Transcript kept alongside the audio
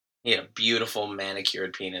He had a beautiful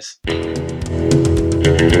manicured penis. The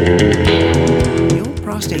old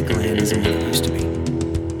prostate gland isn't what it used to be.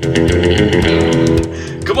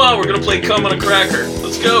 Come on, we're gonna play Cum on a Cracker.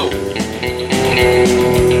 Let's go.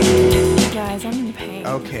 Guys, I'm in pain.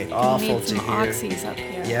 Okay, I awful need to some hear. oxys up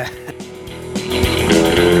here. Yeah.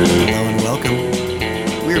 Hello and welcome.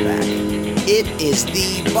 We're back. It is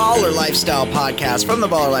the Baller Lifestyle Podcast from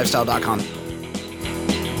theballerlifestyle.com.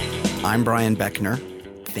 I'm Brian Beckner.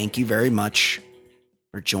 Thank you very much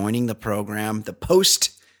for joining the program. The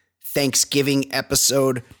post-Thanksgiving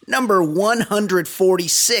episode number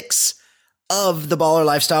 146 of the Baller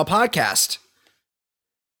Lifestyle Podcast.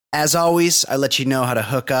 As always, I let you know how to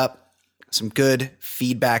hook up. Some good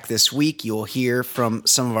feedback this week. You'll hear from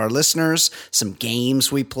some of our listeners, some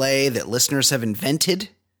games we play that listeners have invented.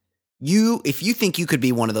 If you think you could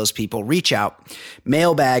be one of those people, reach out.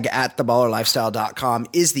 Mailbag at theballerlifestyle.com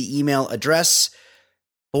is the email address.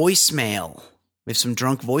 Voicemail. We have some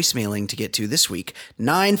drunk voicemailing to get to this week.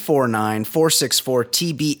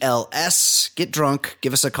 949-464-TBLS. Get drunk.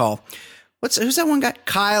 Give us a call. Who's that one guy?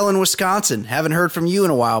 Kyle in Wisconsin. Haven't heard from you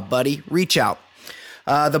in a while, buddy. Reach out.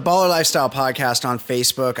 The Baller Lifestyle Podcast on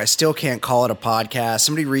Facebook. I still can't call it a podcast.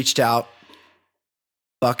 Somebody reached out.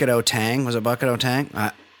 Bucket O'Tang. Was it Bucket O'Tang?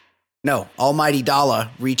 No, Almighty Dalla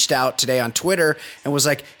reached out today on Twitter and was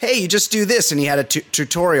like, hey, you just do this. And he had a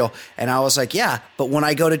tutorial. And I was like, yeah, but when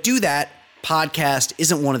I go to do that, podcast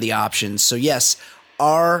isn't one of the options. So yes,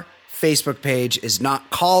 our Facebook page is not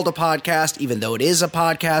called a podcast, even though it is a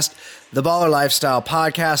podcast. The Baller Lifestyle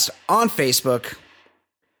Podcast on Facebook.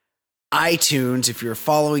 iTunes, if you're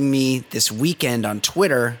following me this weekend on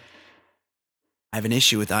Twitter, I have an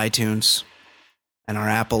issue with iTunes. And our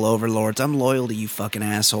Apple overlords. I'm loyal to you fucking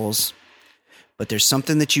assholes. But there's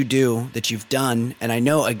something that you do, that you've done, and I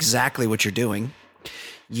know exactly what you're doing.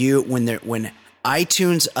 When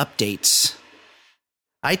iTunes updates,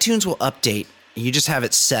 iTunes will update, and you just have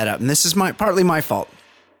it set up. And this is partly my fault.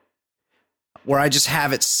 Where I just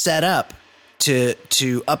have it set up to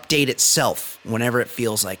update itself whenever it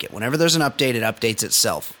feels like it. Whenever there's an update, it updates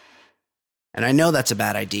itself. And I know that's a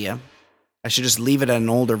bad idea. I should just leave it at an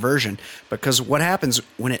older version, because what happens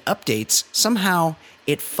when it updates, somehow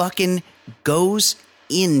it fucking goes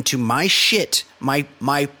into my shit, my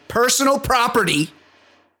personal property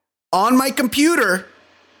on my computer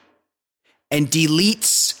and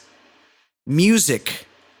deletes music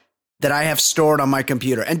that I have stored on my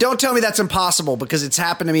computer. And don't tell me that's impossible, because it's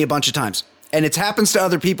happened to me a bunch of times and it happens to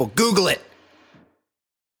other people. Google it.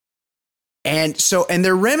 And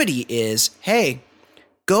their remedy is, hey,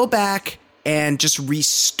 go back and just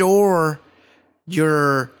restore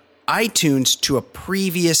your iTunes to a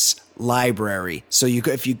previous library. So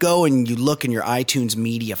if you go and you look in your iTunes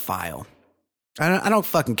media file, I don't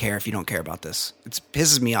fucking care if you don't care about this. It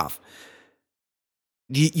pisses me off.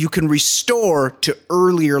 You can restore to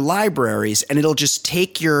earlier libraries, and it'll just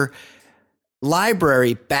take your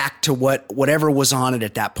library back to whatever was on it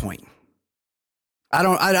at that point. I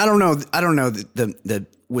don't know the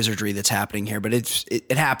wizardry that's happening here, but it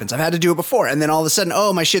happens. I've had to do it before, and then all of a sudden,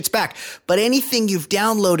 oh, my shit's back. But anything you've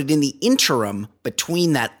downloaded in the interim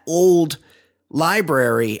between that old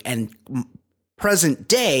library and present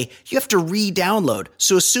day, you have to re-download.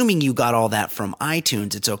 So assuming you got all that from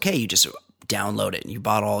iTunes, it's okay. You just download it. And you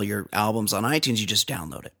bought all your albums on iTunes, you just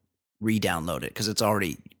download it, re-download it, because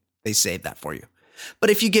they saved that for you. But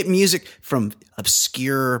if you get music from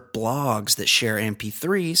obscure blogs that share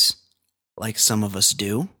MP3s, like some of us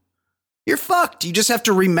do, you're fucked. You just have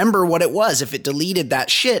to remember what it was. If it deleted that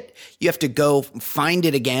shit, you have to go find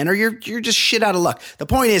it again, or you're just shit out of luck. The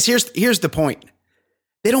point is, here's the point.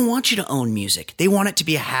 They don't want you to own music. They want it to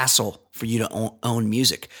be a hassle for you to own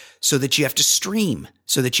music, so that you have to stream,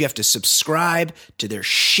 so that you have to subscribe to their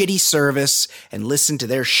shitty service and listen to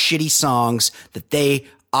their shitty songs that they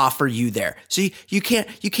offer you there. So you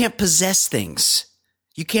can't possess things.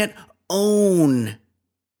 You can't own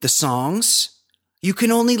the songs. You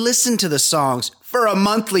can only listen to the songs for a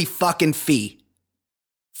monthly fucking fee.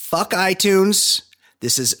 Fuck iTunes.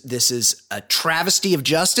 This is a travesty of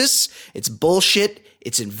justice. It's bullshit.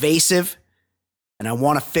 It's invasive. And I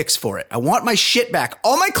want a fix for it. I want my shit back.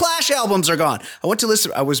 All my Clash albums are gone.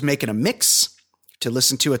 I was making a mix to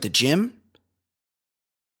listen to at the gym.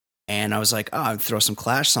 And I was like, oh, I'll throw some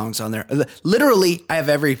Clash songs on there. Literally, I have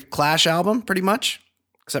every Clash album pretty much,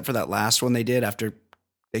 except for that last one they did after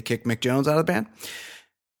they kicked Mick Jones out of the band.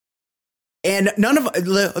 And none of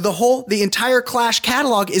the entire Clash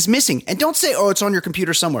catalog is missing. And don't say, oh, it's on your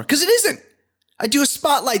computer somewhere, because it isn't. I do a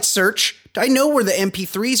Spotlight search. I know where the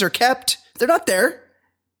MP3s are kept. They're not there.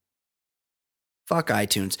 Fuck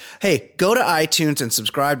iTunes. Hey, go to iTunes and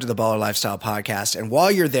subscribe to the Baller Lifestyle Podcast. And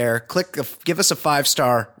while you're there, give us a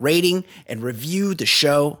 5-star rating and review the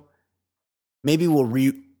show. Maybe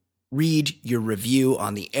we'll read your review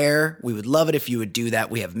on the air. We would love it if you would do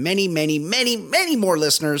that. We have many, many, many, many more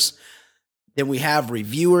listeners than we have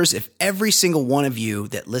reviewers. If every single one of you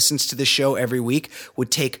that listens to the show every week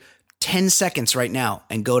would take 10 seconds right now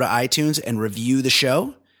and go to iTunes and review the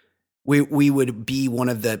show, we would be one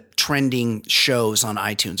of the trending shows on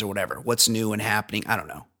iTunes or whatever. What's new and happening? I don't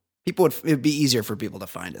know. It'd be easier for people to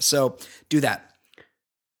find us. So do that.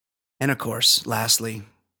 And of course, lastly,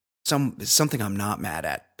 something I'm not mad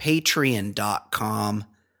at.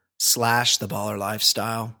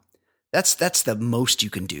 Patreon.com/theballerlifestyle. That's the most you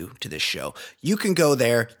can do to this show. You can go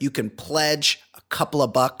there. You can pledge a couple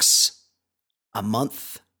of bucks a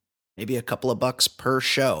month. Maybe a couple of bucks per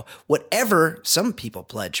show. Whatever, some people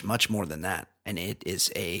pledge much more than that. And it is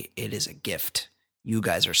a gift. You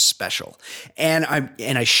guys are special. And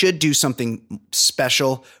I should do something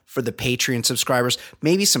special for the Patreon subscribers.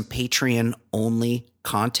 Maybe some Patreon only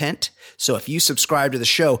content. So if you subscribe to the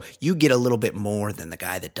show, you get a little bit more than the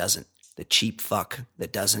guy that doesn't. The cheap fuck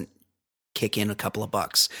that doesn't kick in a couple of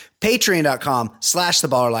bucks.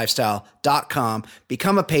 Patreon.com/theballerlifestyle.com.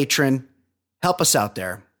 Become a patron. Help us out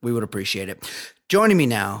there. We would appreciate it. Joining me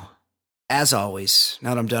now, as always,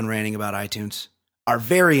 now that I'm done ranting about iTunes, our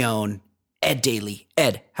very own Ed Daly.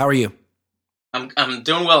 Ed, how are you? I'm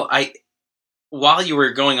doing well. While you were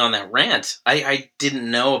going on that rant, I didn't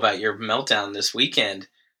know about your meltdown this weekend,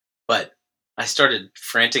 but I started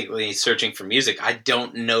frantically searching for music. I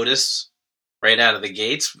don't notice right out of the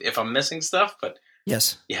gates if I'm missing stuff, but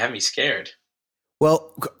yes, you have me scared.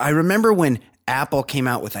 Well, I remember when Apple came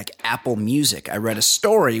out with like Apple Music. I read a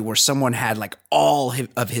story where someone had like all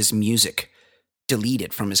of his music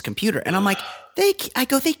deleted from his computer. And I'm like, they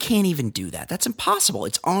can't even do that. That's impossible.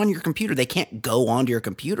 It's on your computer. They can't go onto your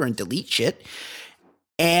computer and delete shit.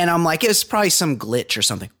 And I'm like, it's probably some glitch or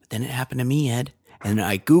something. But then it happened to me, Ed. And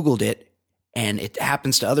I Googled it, and it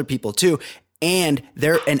happens to other people too. And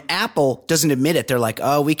Apple doesn't admit it. They're like,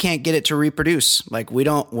 oh, we can't get it to reproduce. Like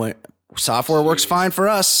software works fine for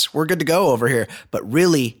us. We're good to go over here. But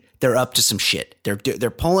really, they're up to some shit. They're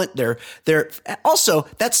pulling. They're also,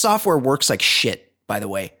 that software works like shit. By the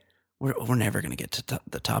way, we're never going to get to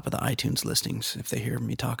the top of the iTunes listings if they hear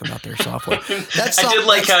me talk about their software. I did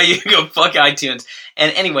like how you go fuck iTunes.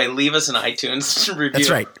 And anyway, leave us an iTunes review. That's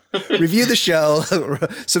right. Review the show.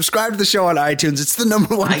 Subscribe to the show on iTunes. It's the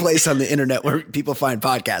number one place on the internet where people find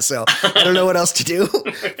podcasts. So I don't know what else to do.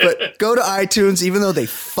 But go to iTunes, even though they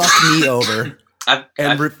fuck me over,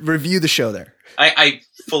 review the show there. I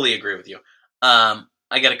fully agree with you. I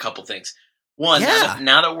got a couple things. One,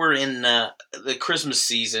 now that we're in the Christmas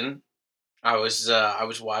season, I was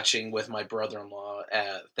watching with my brother-in-law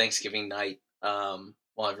at Thanksgiving night while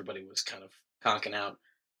everybody was kind of conking out.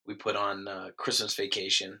 We put on Christmas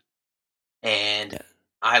Vacation, and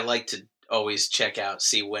I like to always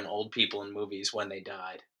see when old people in movies, when they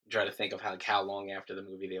died. Try to think of how long after the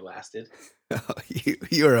movie they lasted.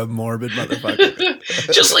 You're a morbid motherfucker.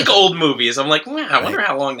 Just like old movies. I'm like, wow, I wonder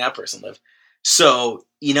how long that person lived. So,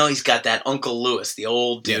 he's got that Uncle Lewis, the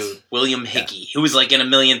old dude, William Hickey, who was like in a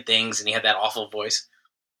million things, and he had that awful voice.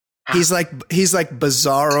 He's like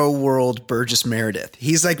Bizarro World Burgess Meredith.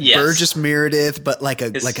 He's like Burgess Meredith, but like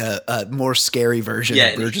a more scary version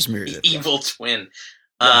of Burgess Meredith. Evil twin.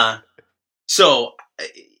 Yeah. So,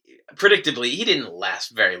 predictably, he didn't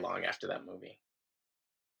last very long after that movie.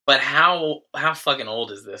 But how fucking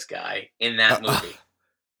old is this guy in that movie?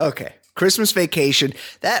 Okay. Christmas Vacation.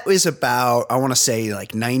 That was about, I want to say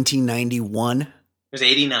like 1991. It was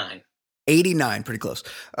 89. 89, pretty close.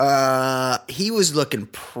 He was looking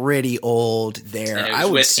pretty old there. And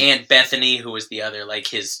it was with Aunt Bethany, who was the other, like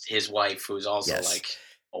his wife, who was also like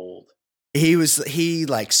old. He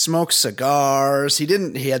like smoked cigars. He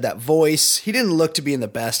had that voice. He didn't look to be in the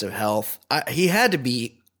best of health. He had to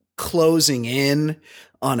be closing in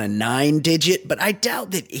on a 9-digit, but I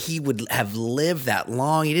doubt that he would have lived that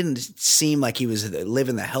long. He didn't seem like he was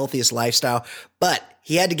living the healthiest lifestyle, but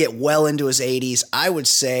he had to get well into his 80s. I would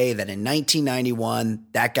say that in 1991,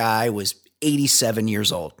 that guy was 87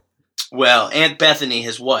 years old. Well, Aunt Bethany,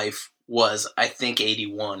 his wife, was, I think,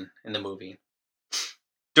 81 in the movie.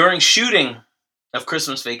 During shooting of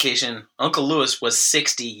Christmas Vacation, Uncle Lewis was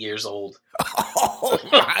 60 years old. Oh,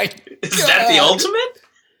 my Is that the ultimate?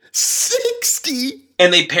 60?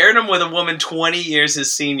 And they paired him with a woman 21 years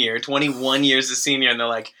his senior, and they're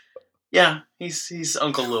like, yeah, he's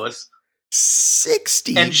Uncle Lewis.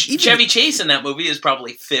 60? And Chevy Chase in that movie is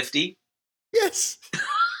probably 50. Yes.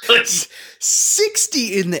 60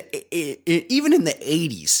 even in the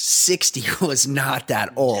 80s, 60 was not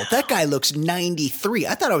that old. No. That guy looks 93.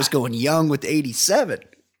 I thought I was going young with 87.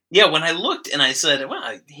 Yeah, when I looked and I said,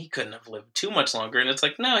 well, he couldn't have lived too much longer. And it's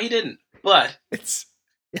like, no, he didn't. But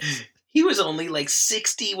he was only like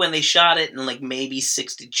 60 when they shot it and like maybe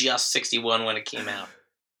 60, just 61 when it came out.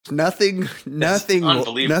 Nothing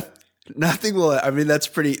unbelievable. Nothing will. I mean, that's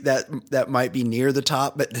pretty. That might be near the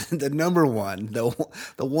top, but the number one,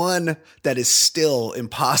 the one that is still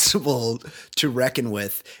impossible to reckon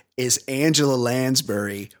with, is Angela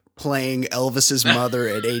Lansbury playing Elvis's mother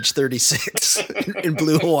at age 36 in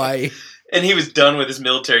Blue Hawaii. And he was done with his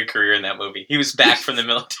military career in that movie. He was back from the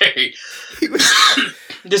military.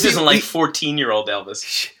 This isn't like 14-year-old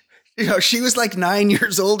Elvis. You know, she was like 9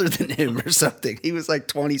 years older than him or something. He was like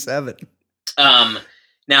 27.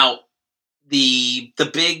 Now, the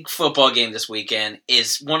big football game this weekend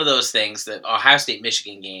is one of those things, that Ohio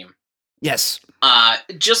State-Michigan game. Yes.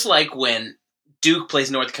 Just like when Duke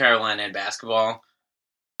plays North Carolina in basketball,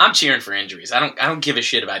 I'm cheering for injuries. I don't give a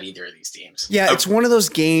shit about either of these teams. Yeah, it's one of those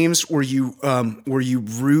games where you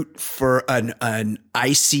root for an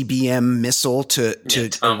ICBM missile to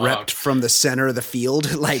erupt from the center of the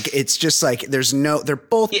field. Like, it's just like they're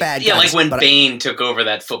both bad guys. Yeah, like when Bane took over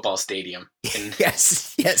that football stadium. And,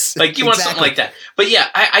 yes. Like you want something like that. But yeah,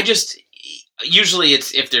 I just usually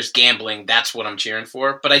it's if there's gambling, that's what I'm cheering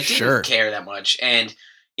for. But I didn't care that much. And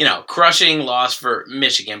crushing loss for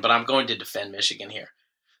Michigan, but I'm going to defend Michigan here.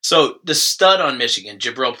 So the stud on Michigan,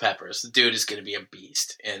 Jabril Peppers, the dude is going to be a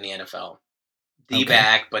beast in the NFL.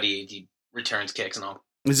 D-back, but he returns kicks and all.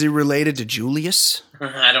 Is he related to Julius?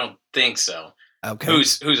 I don't think so. Okay.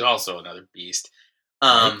 Who's also another beast.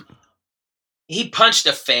 He punched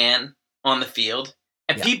a fan on the field,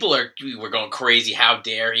 and people were going crazy. How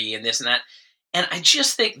dare he, and this and that. And I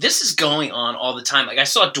just think this is going on all the time. Like, I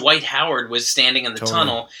saw Dwight Howard was standing in the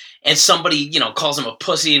tunnel, and somebody, calls him a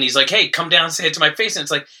pussy, and he's like, hey, come down and say it to my face. And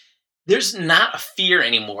it's like, there's not a fear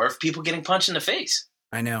anymore of people getting punched in the face.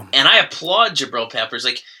 I know. And I applaud Jabril Peppers.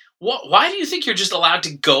 Like, why do you think you're just allowed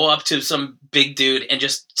to go up to some big dude and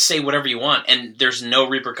just say whatever you want, and there's no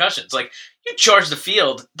repercussions? Like, you charge the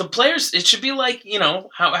field. The players, it should be like,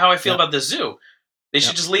 how I feel about the zoo. They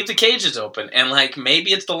should just leave the cages open, and like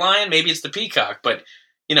maybe it's the lion, maybe it's the peacock, but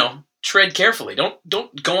tread carefully.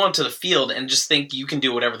 Don't go onto the field and just think you can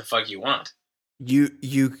do whatever the fuck you want.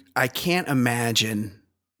 I can't imagine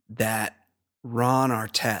that Ron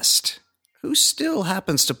Artest, who still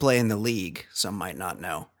happens to play in the league, some might not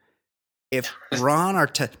know, if Ron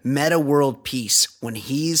Artest, Meta World Peace, when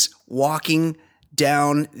he's walking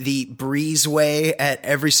down the breezeway at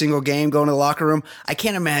every single game, going to the locker room, I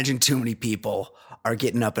can't imagine too many people are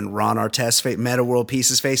getting up in Ron Artest's face, Meta World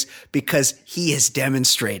Peace's face, because he has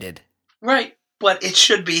demonstrated. Right, but it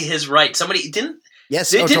should be his right. Somebody didn't.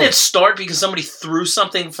 Yes, didn't it start because somebody threw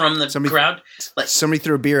something from the crowd? Like somebody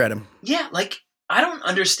threw a beer at him. Yeah, like I don't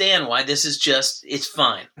understand why this is just. It's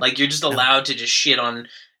fine. Like you're just allowed to just shit on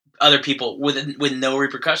other people with no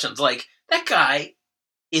repercussions. Like that guy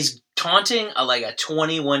is taunting a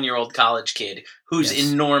 21-year-old college kid who's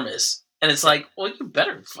enormous, and it's like, well, you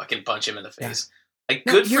better fucking punch him in the face. Yeah. Like,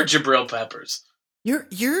 good for Jabril Peppers. You're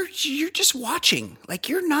just watching. Like,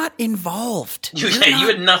 you're not involved. You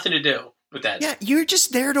had nothing to do with that. Yeah, you're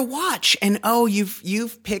just there to watch. And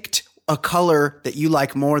you've picked a color that you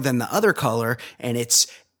like more than the other color, and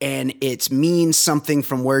it means something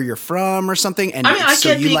from where you're from or something. And I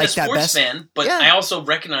so get you being like a that sports best fan, but I also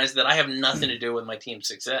recognize that I have nothing to do with my team's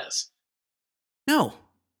success. No.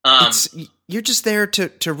 You're just there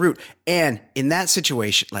to root. And in that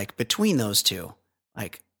situation, like between those two,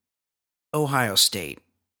 like Ohio State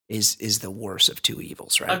is the worst of two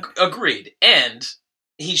evils, right? Agreed. And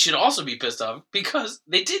he should also be pissed off because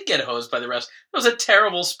they did get hosed by the refs. It was a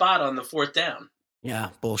terrible spot on the fourth down.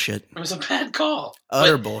 Yeah, bullshit. It was a bad call.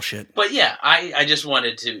 Utter bullshit. But yeah, I just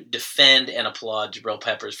wanted to defend and applaud Jabril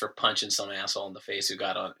Peppers for punching some asshole in the face who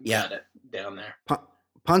got it down there.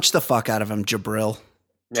 Punch the fuck out of him, Jabril.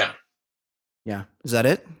 Yeah. Yeah. Is that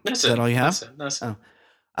it? Is that all you have? That's it.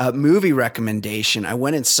 Movie recommendation. I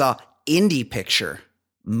went and saw indie picture,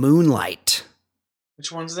 Moonlight.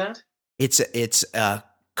 Which one's that? It's a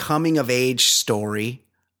coming of age story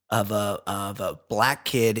of a black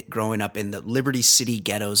kid growing up in the Liberty City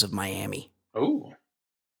ghettos of Miami. Oh.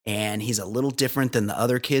 And he's a little different than the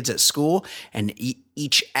other kids at school, and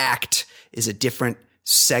each act is a different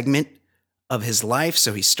segment of his life.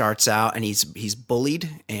 So he starts out and he's bullied.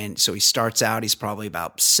 And so he starts out, he's probably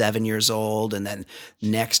about 7 years old. And then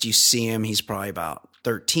next you see him, he's probably about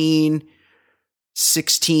 13,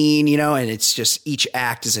 16, and it's just each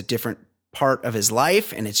act is a different part of his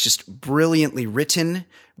life, and it's just brilliantly written,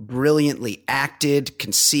 brilliantly acted,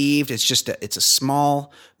 conceived. It's a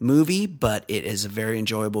small movie, but it is a very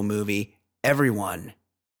enjoyable movie. Everyone,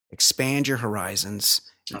 expand your horizons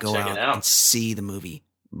and go out and see the movie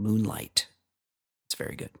Moonlight. It's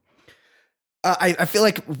very good. I feel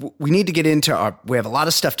like we need to get into we have a lot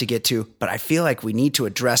of stuff to get to, but I feel like we need to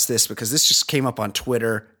address this because this just came up on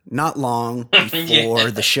Twitter not long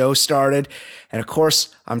before the show started. And of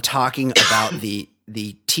course, I'm talking about the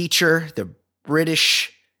teacher, the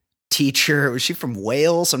British teacher. Was she from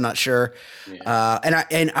Wales? I'm not sure. Yeah.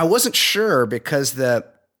 And I wasn't sure because I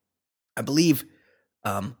believe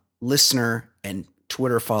listener and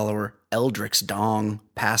Twitter follower Eldrix Dong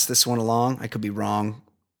passed this one along. I could be wrong.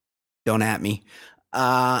 Don't at me.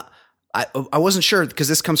 I wasn't sure because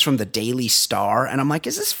this comes from the Daily Star, and I'm like,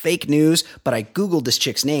 is this fake news? But I Googled this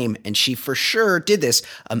chick's name, and she for sure did this.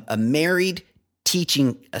 A married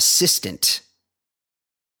teaching assistant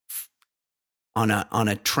on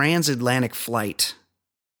a transatlantic flight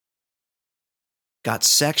got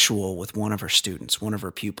sexual with one of her students, one of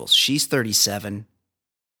her pupils. She's 37.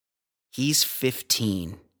 He's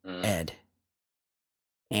 15, Ed.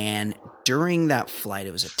 And during that flight,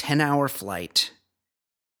 it was a 10-hour flight.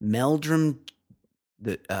 Melldrum,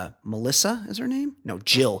 Melissa is her name? No,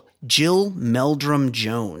 Jill. Jill Meldrum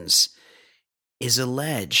Jones is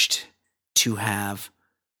alleged to have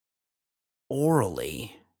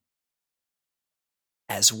orally,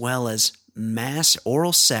 as well as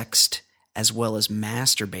oral sexed, as well as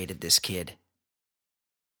masturbated this kid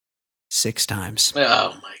 6 times.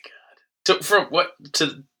 Oh my God! From what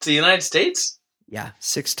to the United States? Yeah,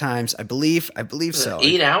 6 times. I believe so.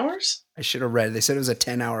 8 hours? I should have read. They said it was a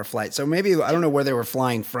 10-hour flight. So maybe, I don't know where they were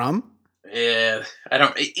flying from. Yeah,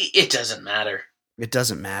 it doesn't matter. It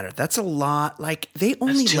doesn't matter. That's a lot. Like they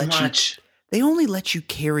only let you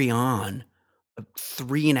carry on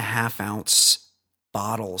 3.5 ounce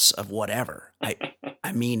bottles of whatever.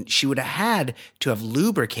 I mean, she would have had to have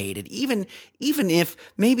lubricated, even if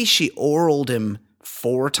maybe she oraled him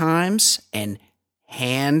 4 times and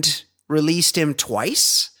hand released him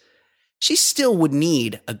twice, she still would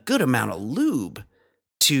need a good amount of lube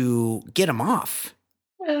to get him off.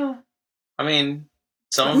 Well, I mean,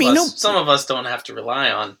 some of us don't have to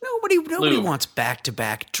rely on nobody wants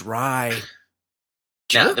back-to-back dry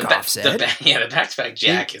jerk-offs, Ed. The back-to-back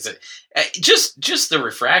jack is just the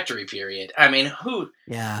refractory period. I mean, who?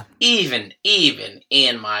 Yeah. Even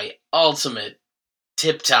in my ultimate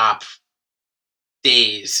tip-top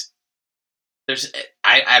days,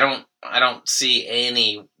 I don't see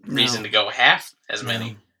any reason to go half as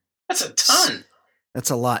many. No. That's a ton. That's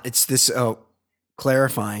a lot. It's this. Oh,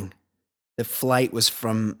 clarifying. The flight was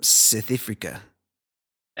from South Africa.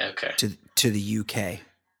 Okay. To the UK.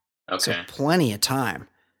 Okay. So plenty of time.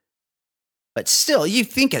 But still, you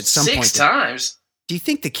think at some point 6 times. Do you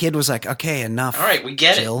think the kid was like, okay, enough? All right, we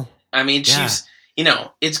get Jill? it. I mean, she's.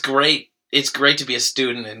 It's great. It's great to be a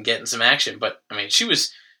student and getting some action, but I mean, she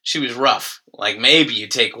was rough. Like maybe you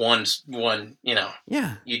take one,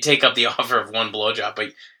 you take up the offer of one blowjob,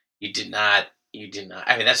 but you did not.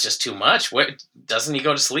 I mean, that's just too much. What, doesn't he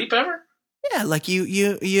go to sleep ever? Yeah, like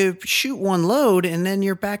you shoot one load and then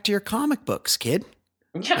you're back to your comic books, kid.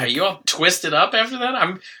 Yeah, are you all twisted up after that?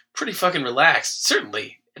 I'm pretty fucking relaxed.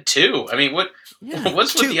 Certainly 2. I mean,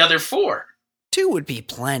 what's with the other 4? 2 would be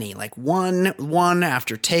plenty. Like one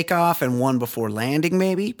after takeoff and one before landing,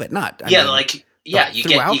 maybe, but not. You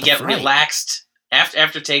get relaxed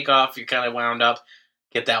after takeoff. You're kind of wound up.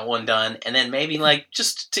 Get that one done, and then maybe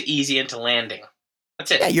just to ease you into landing.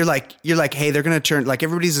 That's it. Yeah, you're like, hey, they're gonna turn. Like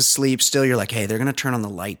everybody's asleep still. You're like, hey, they're gonna turn on the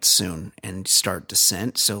lights soon and start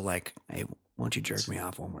descent. So hey, why don't you jerk me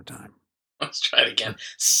off one more time? Let's try it again.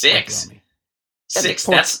 6. 6.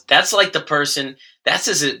 That's like the person. That's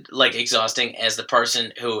as exhausting as the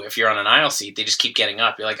person who, if you're on an aisle seat, they just keep getting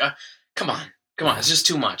up. You're like, oh, come on. It's just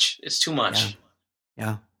too much. It's too much.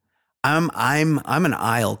 Yeah. I'm an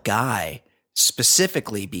aisle guy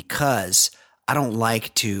specifically because I don't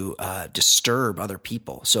like to disturb other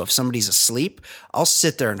people. So if somebody's asleep, I'll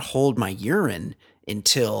sit there and hold my urine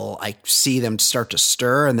until I see them start to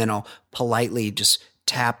stir, and then I'll politely just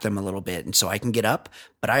tap them a little bit, and so I can get up.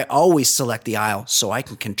 But I always select the aisle so I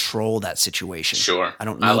can control that situation. Sure. I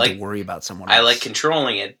don't need to worry about someone else. I like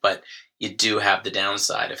controlling it, but you do have the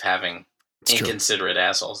downside of having inconsiderate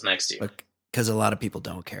assholes next to you. Because a lot of people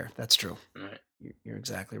don't care. That's true. Right. You're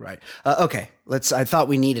exactly right. Okay, I thought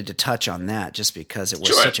we needed to touch on that just because it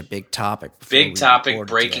was such a big topic. Big topic,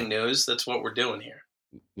 breaking news. That's what we're doing here.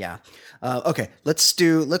 Yeah. Okay, let's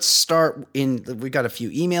start we got a few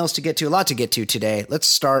emails to get to, a lot to get to today. Let's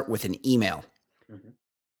start with an email. Mm-hmm.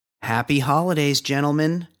 Happy holidays,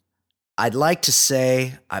 gentlemen. I'd like to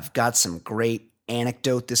say I've got some great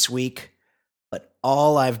anecdote this week, but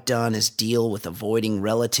all I've done is deal with avoiding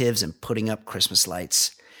relatives and putting up Christmas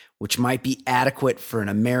lights, which might be adequate for an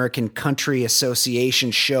American Country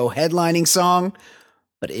Association show headlining song,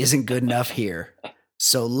 but isn't good enough here.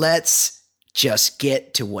 So let's just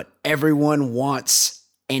get to what everyone wants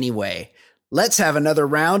anyway. Let's have another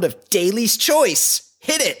round of Daly's Choice.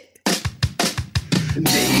 Hit it.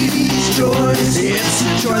 Daly's Choice, it's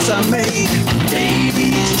the choice I make.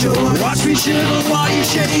 Daly's Choice, watch me shiver while you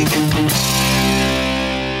shake.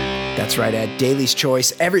 That's right, Ed. Daly's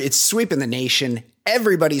Choice. It's sweeping the nation.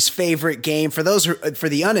 Everybody's favorite game. For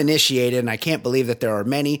the uninitiated, and I can't believe that there are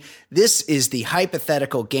many, this is the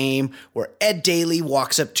hypothetical game where Ed Daly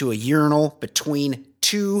walks up to a urinal between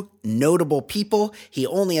two notable people. He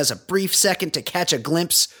only has a brief second to catch a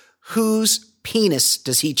glimpse. Whose penis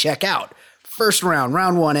does he check out? First round,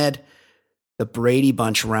 round one, Ed. The Brady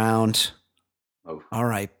Bunch round. Oh.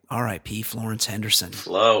 R.I.P. Florence Henderson.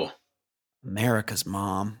 Flo. America's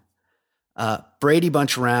mom. Brady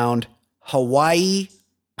Bunch round. Hawaii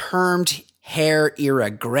permed hair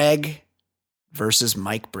era Greg versus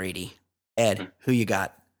Mike Brady. Ed, who you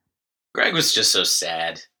got? Greg was just so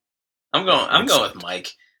sad. I'm going with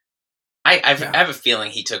Mike. I have a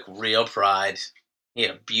feeling he took real pride. He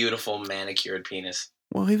had a beautiful manicured penis.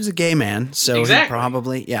 Well, he was a gay man, so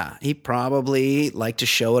exactly. he probably liked to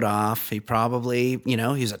show it off. He probably,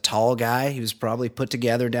 he's a tall guy. He was probably put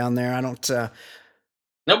together down there.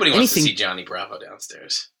 Nobody wants to see Johnny Bravo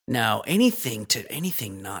downstairs. No, anything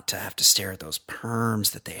not to have to stare at those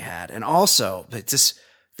perms that they had. And also, this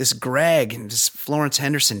Greg and this Florence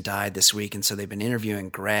Henderson died this week, and so they've been interviewing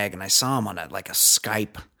Greg, and I saw him on a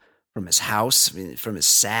Skype from his house, from his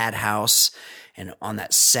sad house, and on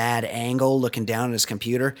that sad angle looking down at his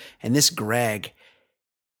computer. And this Greg,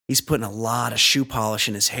 he's putting a lot of shoe polish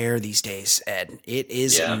in his hair these days, Ed. It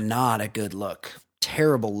is not a good look.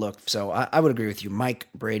 Terrible look. So I would agree with you. Mike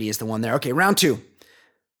Brady is the one there. Okay, round two.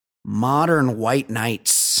 Modern White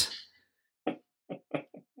Knights.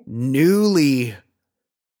 Newly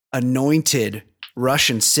anointed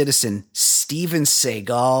Russian citizen Steven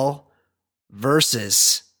Seagal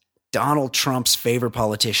versus Donald Trump's favorite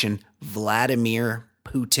politician, Vladimir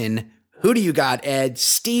Putin. Who do you got, Ed?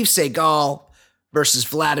 Steve Seagal versus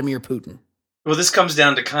Vladimir Putin. Well, this comes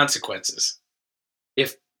down to consequences.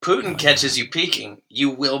 If Putin catches you peeking,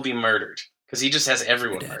 you will be murdered because he just has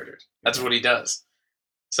everyone murdered. That's what he does.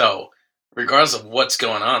 So, regardless of what's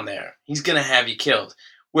going on there, he's going to have you killed.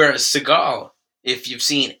 Whereas Seagal, if you've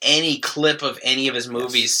seen any clip of any of his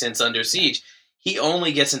movies since Under Siege, he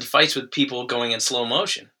only gets into fights with people going in slow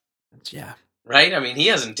motion. Yeah. Right? I mean, he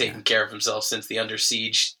hasn't taken care of himself since the Under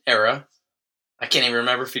Siege era. I can't even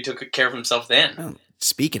remember if he took care of himself then. Oh,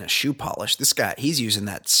 speaking of shoe polish, this guy, he's using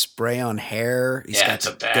that spray on hair. He's got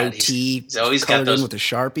the goatee. He's always got those with a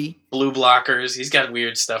Sharpie. Blue blockers. He's got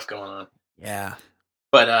weird stuff going on. Yeah.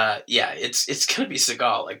 But it's going to be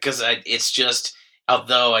Seagal, because it's just,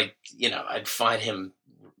 although I'd find him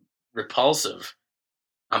repulsive,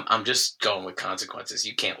 I'm just going with consequences.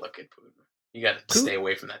 You can't look at Putin. You got to stay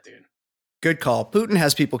away from that dude. Good call. Putin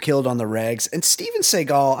has people killed on the regs, and Steven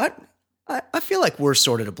Seagal, I feel like we're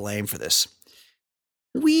sort of to blame for this.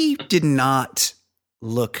 We did not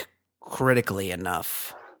look critically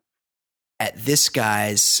enough at this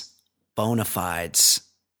guy's bona fides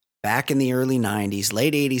back in the early 90s,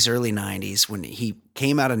 late 80s, early 90s, when he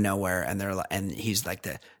came out of nowhere, and he's like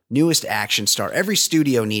the newest action star. Every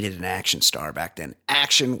studio needed an action star back then.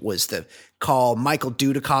 Action was the call. Michael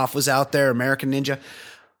Dudikoff was out there, American Ninja.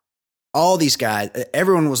 All these guys,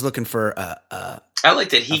 everyone was looking for I like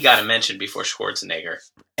that he got a mention before Schwarzenegger.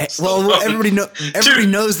 Well, everybody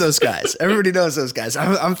knows those guys. Everybody knows those guys.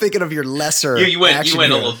 I'm thinking of your lesser. You went a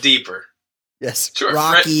little deeper. Yes, sure.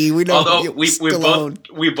 Rocky. We know. Although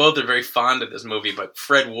we both are very fond of this movie, but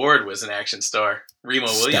Fred Ward was an action star. Remo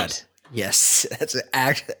Williams. Yes, that's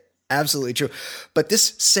absolutely true. But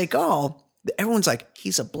this Seagal, everyone's like,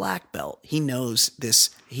 he's a black belt. He knows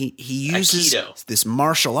this. He uses Aikido. This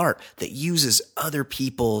martial art that uses other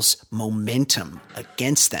people's momentum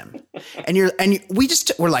against them. And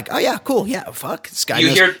we're like, oh yeah, cool, yeah, fuck this guy.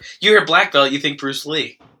 You hear black belt, you think Bruce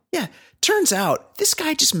Lee. Yeah. Turns out this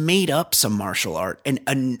guy just made up some martial art and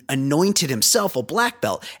anointed himself a black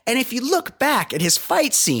belt. And if you look back at his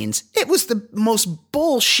fight scenes, it was the most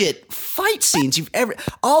bullshit fight scenes you've ever.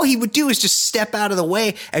 All he would do is just step out of the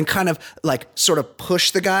way and kind of like sort of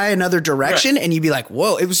push the guy another direction. Right. And you'd be like,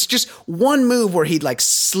 whoa, it was just one move where he'd like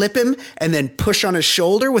slip him and then push on his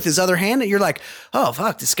shoulder with his other hand. And you're like, oh,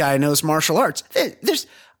 fuck, this guy knows martial arts.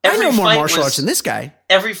 I know more martial arts than this guy.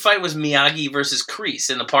 Every fight was Miyagi versus Kreese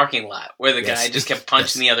in the parking lot, where the guy just kept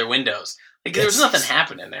punching the other windows. Like there was nothing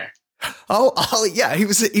happening there. Oh, yeah. He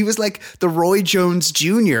was like the Roy Jones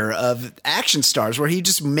Jr. of action stars, where he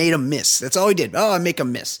just made a miss. That's all he did. Oh, I make a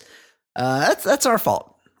miss. That's our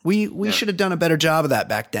fault. We should have done a better job of that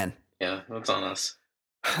back then. Yeah, that's on us.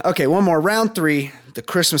 Okay, one more. Round 3, the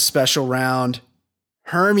Christmas special round.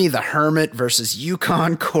 Hermie the Hermit versus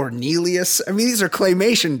Yukon Cornelius. I mean, these are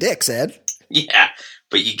claymation dicks, Ed. Yeah,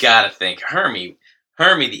 but you gotta think Hermie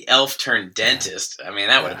the elf turned dentist. I mean,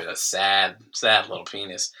 that would have been a sad little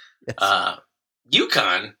penis. Yes.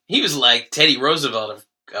 Yukon, he was like Teddy Roosevelt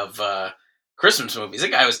of Christmas movies.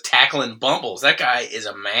 That guy was tackling bumbles. That guy is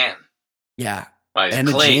a man. Yeah. And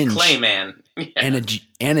clay man. Yeah. And a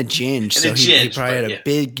ginge. So he probably had a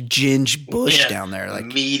big ginge bush down there. Like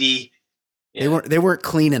meaty. Yeah. They weren't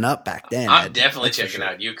cleaning up back then. I'm definitely checking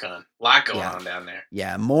out Yukon. A lot going on down there.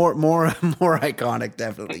 Yeah, more iconic,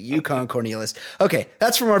 definitely. Yukon Cornelius. Okay,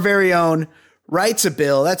 that's from our very own Writes a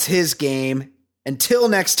Bill. That's his game. Until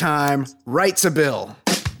next time, Writes a Bill.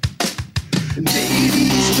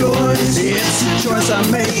 Baby's choice, it's the choice I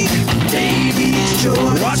make. Baby's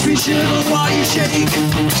choice, watch me shiver while you shake.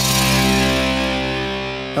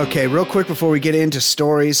 Okay, real quick before we get into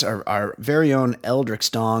stories, our very own Eldrick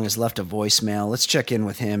Stong has left a voicemail. Let's check in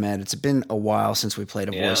with him, Ed. It's been a while since we played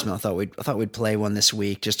a voicemail. I thought we'd play one this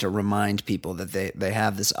week just to remind people that they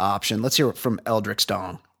have this option. Let's hear it from Eldrick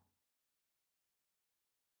Stong.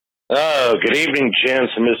 Oh, good evening,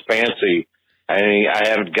 gents and Miss Fancy. I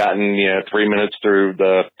haven't gotten 3 minutes through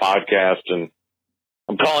the podcast, and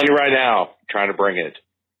I'm calling you right now, trying to bring it.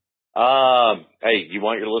 Hey, you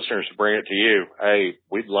want your listeners to bring it to you? Hey,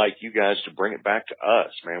 we'd like you guys to bring it back to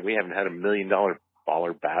us, man. We haven't had $1 million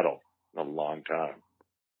baller battle in a long time.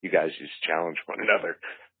 You guys just challenge one another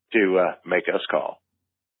to make us call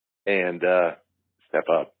and step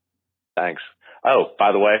up. Thanks. Oh,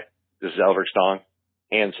 by the way, this is Eldrick Stong.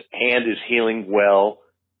 Hand is healing well,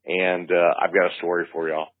 and I've got a story for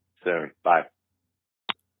y'all soon. Bye.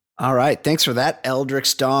 All right, thanks for that, Eldrick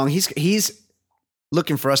Stong. He's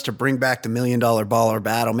looking for us to bring back the $1 million baller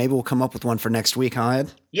battle. Maybe we'll come up with one for next week, huh,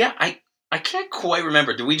 Ed? Yeah, I can't quite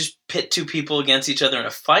remember. Do we just pit two people against each other in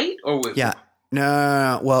a fight, or yeah?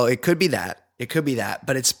 No. Well, it could be that.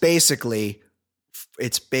 But it's basically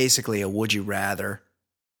a would you rather.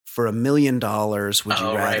 For $1 million, would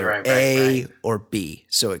you rather A or B?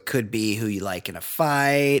 So it could be who you like in a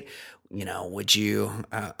fight. Would you?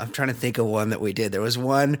 I'm trying to think of one that we did. There was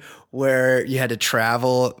one where you had to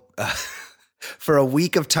travel. For a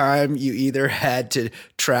week of time, you either had to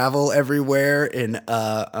travel everywhere in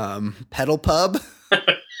a pedal pub,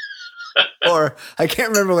 or I can't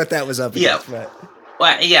remember what that was up against. Yeah,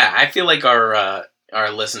 well, yeah, I feel like our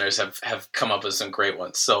listeners have come up with some great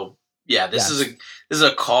ones. So yeah, this is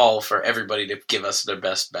a call for everybody to give us their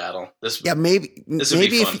best battle. Maybe this would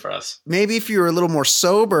be fun for us. Maybe if you were a little more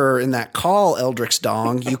sober in that call, Eldrick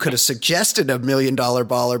Stong, you could have suggested $1 million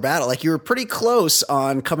baller battle. Like you were pretty close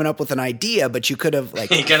on coming up with an idea, but you could have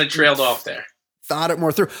you kind of trailed off there. Thought it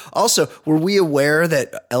more through. Also, were we aware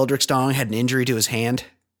that Eldrick Stong had an injury to his hand?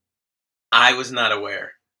 I was not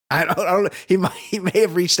aware. I don't. He may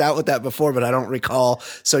have reached out with that before, but I don't recall.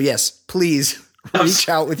 So yes, please. Reach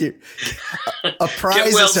out with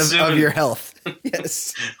apprise us of your health.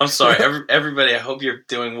 Yes. I'm sorry, everybody. I hope you're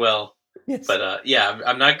doing well. Yes. But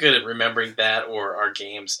I'm not good at remembering that or our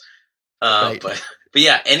games. Right. But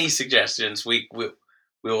yeah, any suggestions? We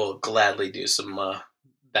will gladly do some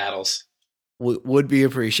battles. Would be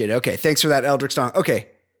appreciated. Okay, thanks for that, Eldrick Stong. Okay,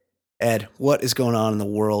 Ed, what is going on in the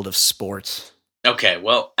world of sports? Okay,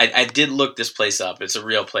 well, I did look this place up. It's a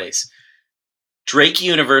real place. Drake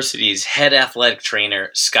University's head athletic trainer,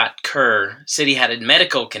 Scott Kerr, said he had a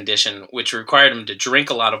medical condition which required him to drink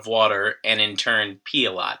a lot of water and in turn pee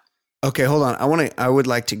a lot. Okay, hold on. I would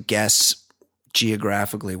like to guess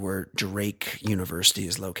geographically where Drake University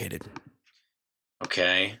is located.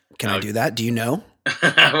 Okay. Can I do that? Do you know?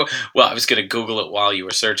 Well, I was going to Google it while you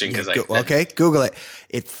were searching. Okay, Google it.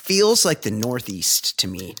 It feels like the Northeast to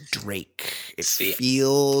me, Drake. It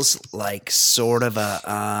feels like sort of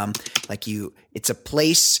a it's a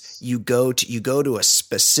place you go to a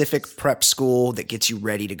specific prep school that gets you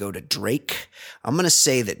ready to go to Drake. I'm going to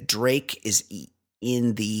say that Drake is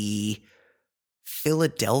in the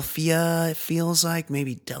Philadelphia, it feels like,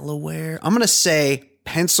 maybe Delaware. I'm going to say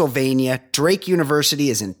Pennsylvania. Drake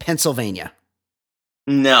University is in Pennsylvania.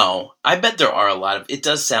 No, I bet there are a lot of. It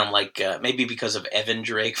does sound like maybe because of Evan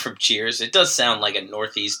Drake from Cheers. It does sound like a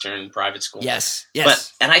northeastern private school. Yes.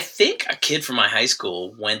 And I think a kid from my high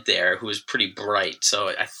school went there who was pretty bright. So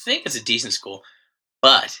I think it's a decent school.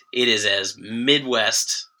 but it is as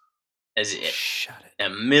Midwest as it. Shut it. A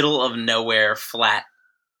middle of nowhere flat.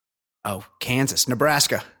 Oh, Kansas,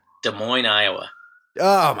 Nebraska. Des Moines, Iowa.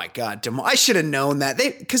 Oh my God, I should have known that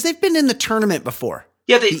because they've been in the tournament before.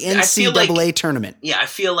 Yeah, the NCAA tournament. Yeah, I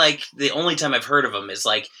feel like the only time I've heard of them is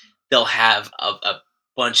like they'll have a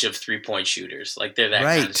bunch of 3-point shooters. Like they're that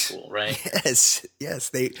kind of school, right? Yes.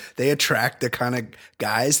 They attract the kind of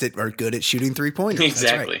guys that are good at shooting 3-pointers.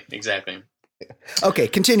 Exactly. Okay,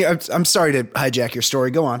 continue. I'm sorry to hijack your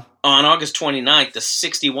story. Go on. On August 29th, the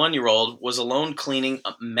 61-year-old was alone cleaning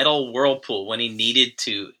a metal whirlpool when he needed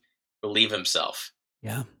to relieve himself.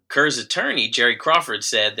 Yeah. Kerr's attorney, Jerry Crawford,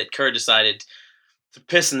 said that Kerr decided to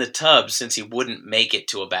piss in the tub since he wouldn't make it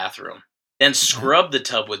to a bathroom. Then scrubbed the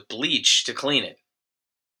tub with bleach to clean it.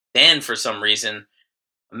 Then, for some reason,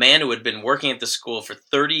 a man who had been working at the school for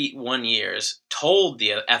 31 years told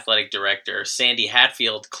the athletic director, Sandy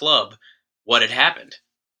Hatfield Club, what had happened.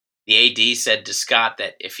 The AD said to Scott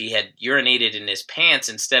that if he had urinated in his pants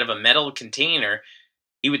instead of a metal container,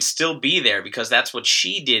 he would still be there because that's what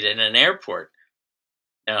she did in an airport.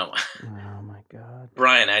 No. Oh, my God.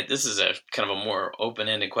 Brian, this is a kind of a more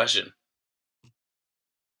open-ended question.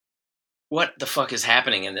 What the fuck is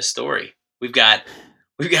happening in this story? We've got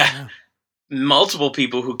multiple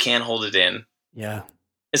people who can't hold it in. Yeah.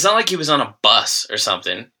 It's not like he was on a bus or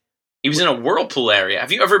something. He was in a whirlpool area.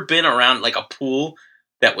 Have you ever been around like a pool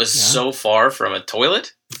that was so far from a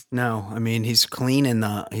toilet? No, I mean he's cleaning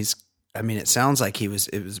it sounds like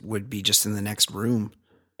would be just in the next room.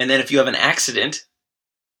 And then if you have an accident,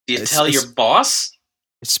 do you tell your boss?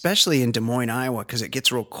 Especially in Des Moines, Iowa, because it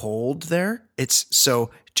gets real cold there. It's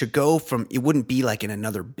so to go from it wouldn't be like in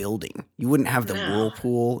another building. You wouldn't have the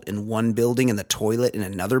whirlpool in one building and the toilet in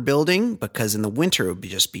another building because in the winter it would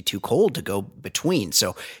just be too cold to go between.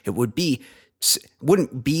 So it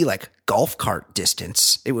wouldn't be like golf cart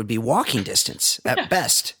distance. It would be walking distance at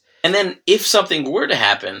best. And then if something were to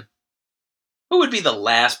happen, who would be the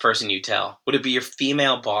last person you tell? Would it be your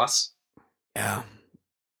female boss? Yeah.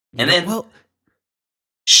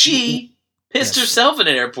 She pissed herself in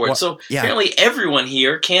an airport. So apparently everyone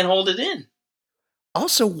here can't hold it in.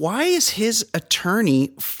 Also, why is his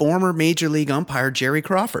attorney former Major League umpire Jerry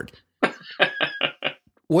Crawford?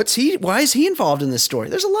 Why is he involved in this story?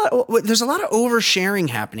 There's a lot of oversharing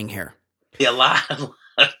happening here. Yeah, a lot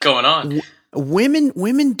going on.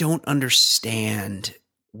 Women don't understand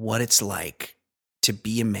what it's like to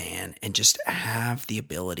be a man and just have the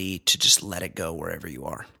ability to just let it go wherever you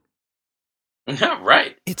are.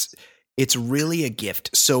 Right. It's really a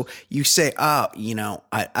gift. So you say, I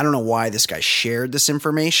don't know why this guy shared this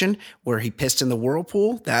information where he pissed in the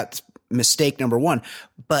whirlpool. That's mistake number one.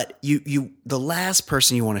 But the last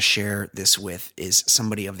person you want to share this with is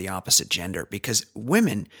somebody of the opposite gender, because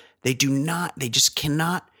women, they just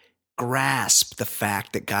cannot grasp the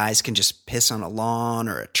fact that guys can just piss on a lawn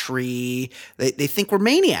or a tree. They think we're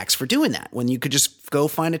maniacs for doing that when you could just go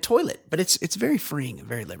find a toilet. But it's very freeing and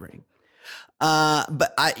very liberating.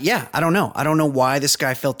 But I don't know. I don't know why this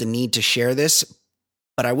guy felt the need to share this,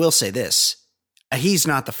 but I will say this. He's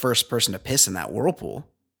not the first person to piss in that whirlpool.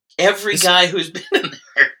 Every guy who's been in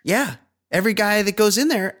there. Yeah. Every guy that goes in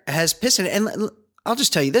there has piss in it. And I'll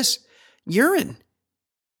just tell you this, urine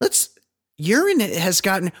has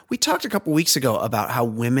gotten, we talked a couple weeks ago about how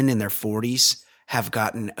women in their 40s have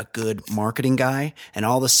gotten a good marketing guy, and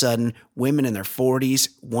all of a sudden women in their 40s,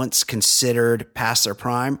 once considered past their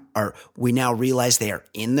prime, we now realize they are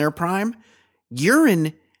in their prime.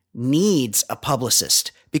 Urine needs a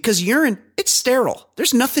publicist because urine, it's sterile.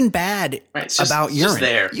 There's nothing bad about urine. Just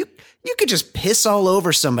there. You could just piss all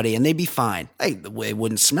over somebody and they'd be fine. It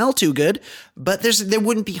wouldn't smell too good, but they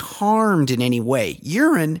wouldn't be harmed in any way.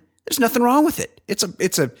 Urine, there's nothing wrong with it.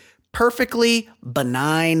 It's a perfectly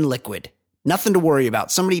benign liquid. Nothing to worry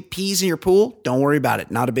about. Somebody pees in your pool, don't worry about it.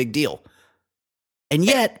 Not a big deal. And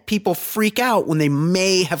yet people freak out when they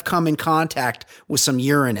may have come in contact with some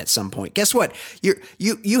urine at some point. Guess what?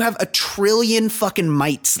 You have 1 trillion fucking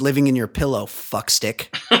mites living in your pillow, fuckstick.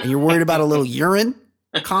 And you're worried about a little urine?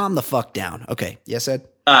 Calm the fuck down. Okay. Yes, Ed?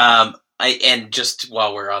 And just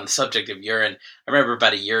while we're on the subject of urine, I remember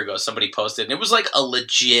about a year ago, somebody posted, and it was like a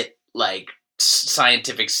legit, like,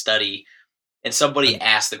 scientific study. And somebody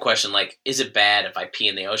asked the question, like, is it bad if I pee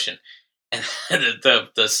in the ocean? And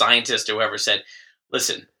the scientist or whoever said,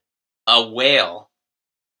 listen, a whale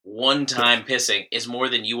one time pissing is more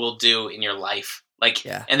than you will do in your life. Like,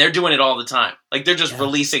 and they're doing it all the time. Like, they're just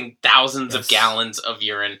releasing thousands of gallons of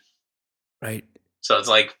urine. Right. So it's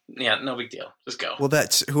like, no big deal. Just go. Well,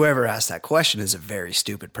 whoever asked that question is a very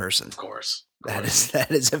stupid person. Of course. That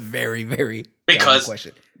is a very, very dumb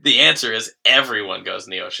question. The answer is everyone goes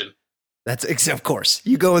in the ocean. That's of course.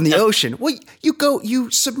 You go in the ocean. Well,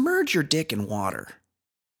 you submerge your dick in water.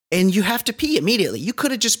 And you have to pee immediately. You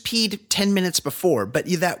could have just peed 10 minutes before, but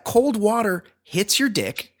that cold water hits your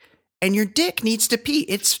dick and your dick needs to pee.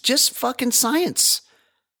 It's just fucking science.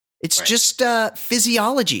 It's just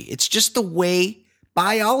physiology. It's just the way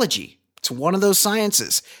biology. It's one of those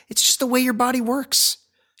sciences. It's just the way your body works.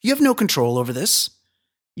 You have no control over this.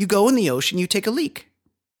 You go in the ocean, you take a leak.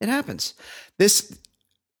 It happens. This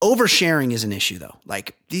oversharing is an issue though.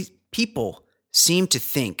 Like these people seem to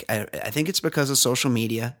think, I think it's because of social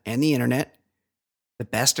media and the internet, the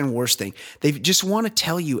best and worst thing. They just want to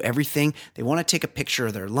tell you everything. They want to take a picture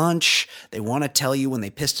of their lunch. They want to tell you when they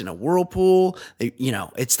pissed in a whirlpool.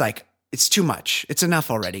 It's like, it's too much. It's enough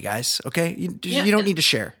already, guys. Okay. You don't need to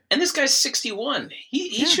share. And this guy's 61.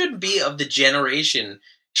 He shouldn't be of the generation.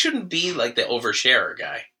 Shouldn't be like the oversharer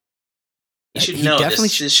guy. He should know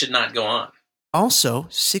this should not go on. Also,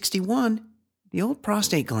 61, the old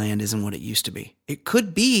prostate gland isn't what it used to be. It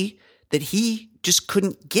could be that he just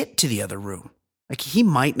couldn't get to the other room. Like he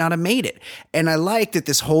might not have made it. And I like that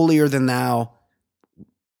this holier than thou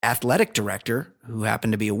athletic director, who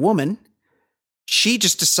happened to be a woman, she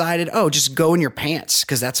just decided, just go in your pants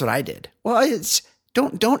because that's what I did. Well,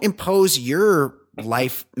 don't impose your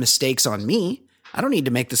life mistakes on me. I don't need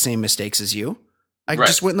to make the same mistakes as you. I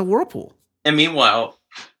just went in the whirlpool. And meanwhile,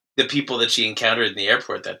 the people that she encountered in the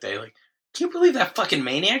airport that day, like, can you believe that fucking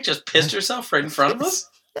maniac just pissed herself right in front of us?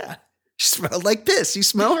 Yeah. She smelled like piss. You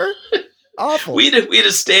smell her? Awful. We had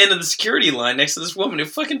to stand in the security line next to this woman who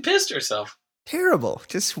fucking pissed herself. Terrible.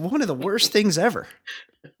 Just one of the worst things ever.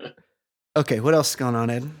 Okay, what else is going on,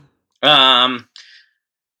 Ed?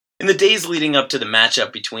 In the days leading up to the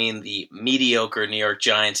matchup between the mediocre New York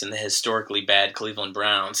Giants and the historically bad Cleveland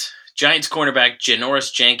Browns, Giants cornerback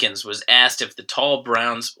Janoris Jenkins was asked if the tall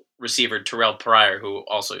Browns receiver Terrell Pryor, who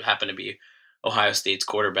also happened to be Ohio State's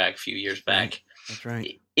quarterback a few years back. That's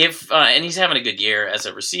right. And he's having a good year as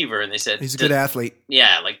a receiver, and they said he's a good athlete.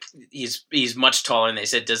 Yeah, like he's much taller, and they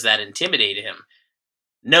said, does that intimidate him?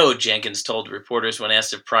 No, Jenkins told reporters when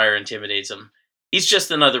asked if Pryor intimidates him. He's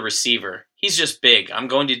just another receiver. He's just big. I'm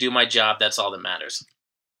going to do my job. That's all that matters.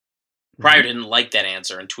 Pryor didn't like that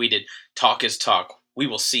answer and tweeted, "Talk is talk. We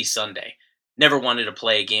will see Sunday. Never wanted to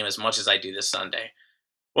play a game as much as I do this Sunday."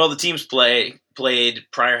 Well, the teams played.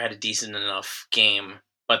 Pryor had a decent enough game,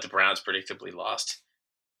 but the Browns predictably lost.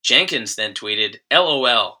 Jenkins then tweeted,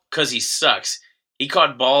 "LOL, 'cause he sucks. He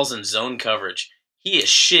caught balls in zone coverage. He is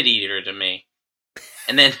shit eater to me."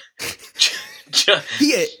 And then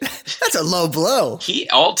that's a low blow. He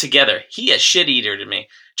a shit eater to me.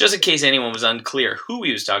 Just in case anyone was unclear who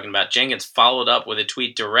he was talking about, Jenkins followed up with a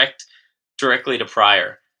tweet directly to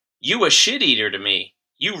Pryor. "You a shit eater to me.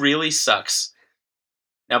 You really sucks."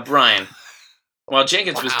 Now, Brian, while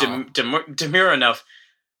Jenkins was demure enough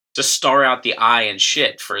to star out the I and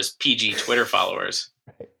shit for his PG Twitter followers,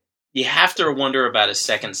 you have to wonder about his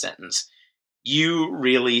second sentence. You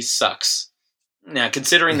really sucks. Now,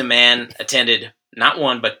 considering the man attended not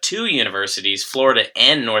one but two universities, Florida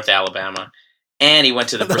and North Alabama, and he went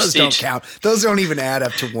to the Those don't count. Those don't even add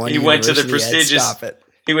up to one. He went to the prestigious. Stop it.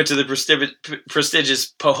 He went to the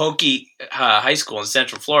prestigious Pahokee High School in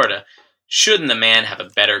Central Florida. Shouldn't the man have a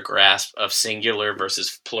better grasp of singular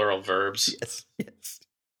versus plural verbs? Yes.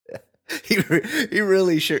 He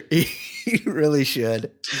really should. He really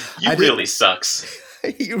should. Really sucks.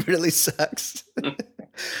 He really sucks.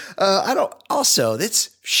 That's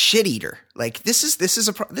shit eater. Like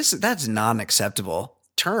that's not an acceptable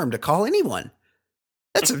term to call anyone.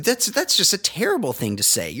 That's just a terrible thing to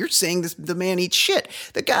say. You're saying the man eats shit.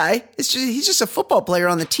 The guy he's just a football player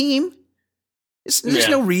on the team. There's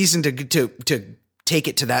no reason to take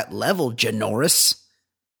it to that level, Janoris.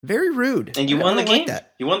 Very rude. And you won the game. Like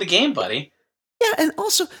you won the game, buddy. Yeah, and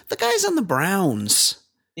also the guy's on the Browns.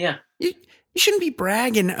 Yeah. You shouldn't be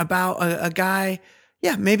bragging about a guy.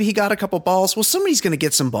 Yeah, maybe he got a couple balls. Well, somebody's going to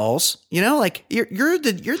get some balls. You know, like you're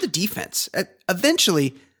the defense.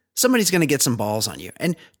 Eventually, somebody's going to get some balls on you.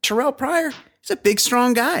 And Terrell Pryor, he's a big,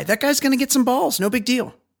 strong guy. That guy's going to get some balls. No big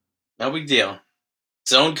deal. No big deal.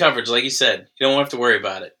 Zone coverage, like you said. You don't have to worry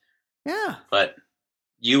about it. Yeah. But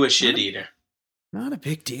you a shit eater. Not a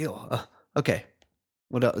big deal. Okay.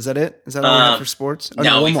 What else? Is that it? Is that all we have for sports? Oh,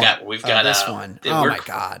 no, we've got this one. Oh my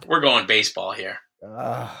God. We're going baseball here.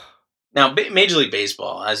 Now, Major League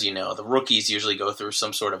Baseball, as you know, the rookies usually go through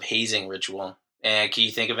some sort of hazing ritual. Can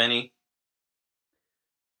you think of any?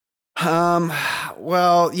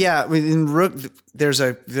 Well, yeah. There's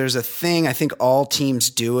a thing. I think all teams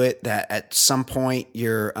do it. That at some point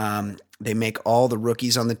you're They make all the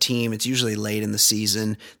rookies on the team. It's usually late in the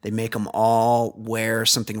season. They make them all wear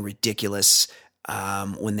something ridiculous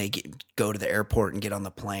when they go to the airport and get on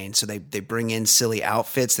the plane. So they bring in silly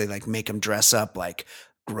outfits. They like make them dress up like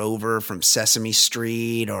Grover from Sesame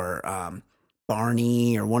Street or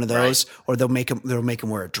Barney or one of those, right. Or they'll make them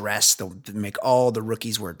wear a dress. They'll make all the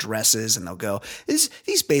rookies wear dresses, and they'll go.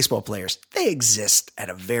 These baseball players, they exist at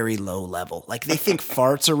a very low level. Like they think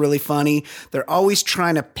farts are really funny. They're always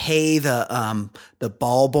trying to pay the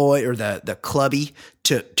ball boy or the clubby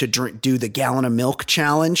to do the gallon of milk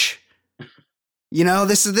challenge. You know,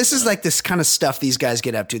 this is like this kind of stuff these guys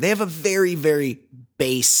get up to. They have a very, very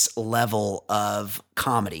base level of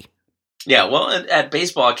comedy. Yeah, well, at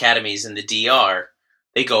baseball academies in the DR,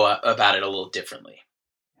 they go about it a little differently.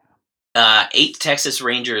 8 Texas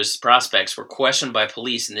Rangers prospects were questioned by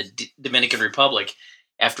police in the Dominican Republic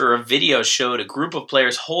after a video showed a group of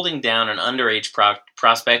players holding down an underage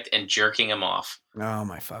prospect and jerking him off. Oh,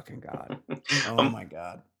 my fucking God. Oh, my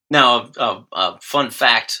God. Now, a fun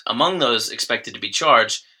fact, among those expected to be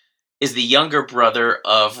charged is the younger brother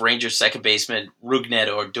of Rangers second baseman Rougned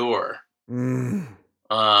Odor.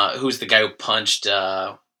 Who's the guy who punched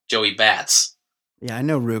Joey Bats. Yeah, I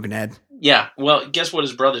know Rougned. Yeah, well, guess what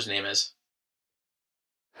his brother's name is?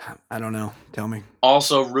 I don't know. Tell me.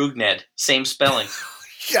 Also Rougned. Same spelling.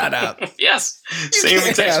 Shut up. Yes.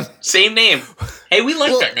 Same name. Hey, we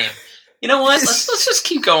like that name. You know what? Let's just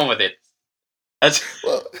keep going with it.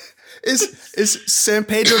 Is San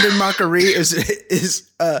Pedro de Macorís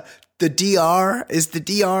is the DR, is the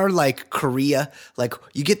DR like Korea? Like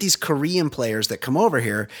you get these Korean players that come over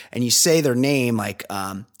here and you say their name like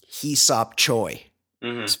Hee-Sop Choi.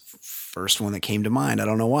 Mm-hmm. It's first one that came to mind. I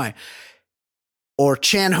don't know why. Or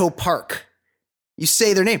Chan-Ho Park. You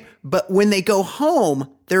say their name, but when they go home,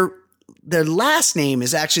 their last name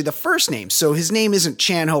is actually the first name. So his name isn't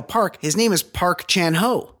Chan-Ho Park. His name is Park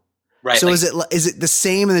Chan-Ho. Right. So like, is it the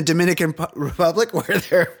same in the Dominican Republic where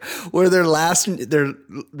their last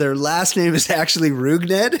name is actually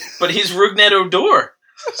Rougned? But he's Rougned Odor.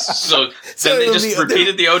 So they just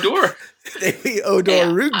repeated the Odor. They be Odor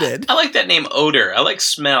Rougned. I like that name Odor. I like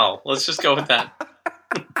smell. Let's just go with that.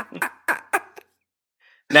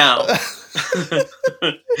 Now,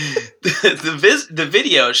 the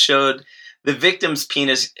video showed the victim's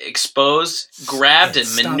penis exposed, grabbed, and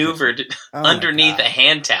maneuvered underneath a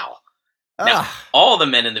hand towel. Now, all the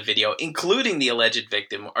men in the video, including the alleged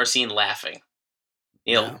victim, are seen laughing.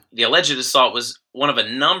 The alleged assault was one of a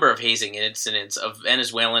number of hazing incidents of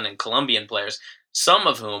Venezuelan and Colombian players, some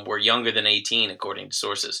of whom were younger than 18, according to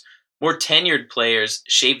sources. More tenured players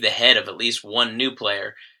shaved the head of at least one new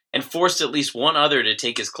player and forced at least one other to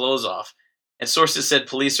take his clothes off. And sources said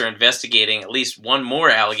police are investigating at least one more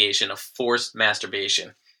allegation of forced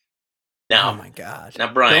masturbation. Now, oh my God!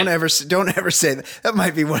 Now, Brian, don't ever say that. That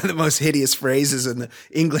might be one of the most hideous phrases in the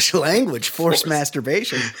English language. Forced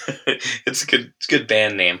masturbation. It's a good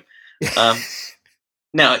band name.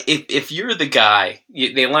 Now, if you're the guy,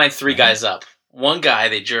 they line 3 guys up. One guy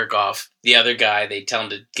they jerk off. The other guy they tell him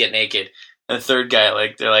to get naked. And the third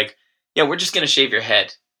guy, they're like, "Yeah, we're just gonna shave your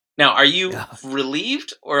head." Now, are you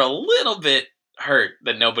relieved or a little bit hurt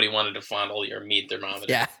that nobody wanted to fondle your meat thermometer?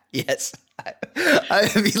 Yeah. Yes.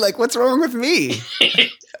 I'd be like, what's wrong with me?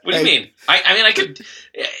 What do you mean? I mean, I could.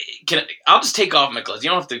 I'll just take off my clothes. You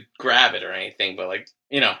don't have to grab it or anything, but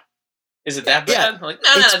is it that bad?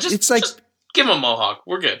 Yeah. Just give him a mohawk.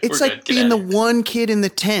 We're good. It's like being the one kid in the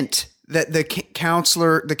tent that the camp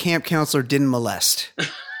counselor didn't molest.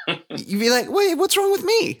 You'd be like, wait, what's wrong with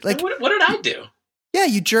me? Like, what did I do? Yeah,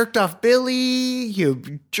 you jerked off Billy.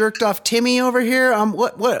 You jerked off Timmy over here.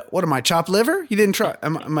 What am I, chopped liver? You didn't try.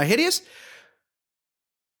 Am I hideous?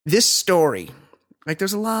 This story,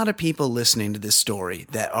 there's a lot of people listening to this story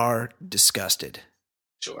that are disgusted.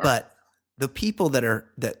 Sure. But the people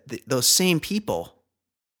those same people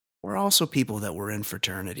were also people that were in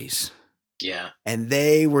fraternities. Yeah. And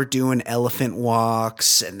they were doing elephant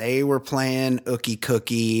walks, and they were playing Ookie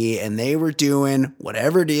Cookie, and they were doing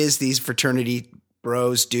whatever it is these fraternity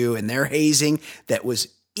bros do, and their hazing that was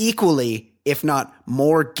equally, if not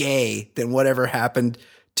more gay than whatever happened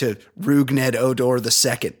to Rougned Odor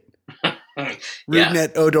II.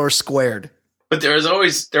 Rougned Odor squared. But there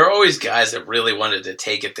are always guys that really wanted to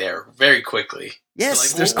take it there very quickly.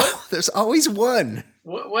 Yes, there's always one.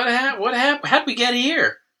 What happened? How'd we get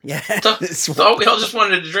here? Yeah, thought we all just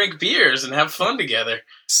wanted to drink beers and have fun together.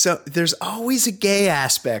 So there's always a gay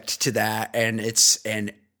aspect to that, and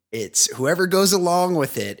it's whoever goes along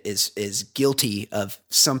with it is guilty of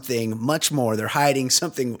something much more. They're hiding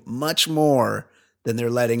something much more than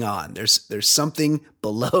they're letting on. There's something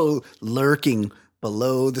lurking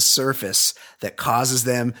below the surface that causes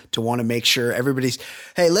them to want to make sure everybody's,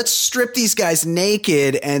 hey, let's strip these guys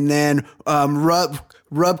naked and then rub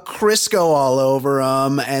Crisco all over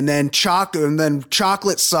them and then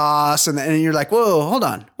chocolate sauce. And you're like, whoa, hold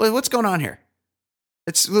on. What's going on here?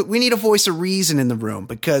 We need a voice of reason in the room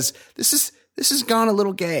because this has gone a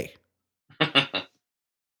little gay.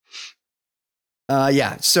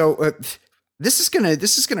 Yeah. So this is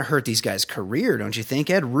gonna hurt these guys' career, don't you think,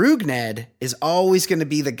 Ed? Rugned is always gonna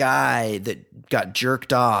be the guy that got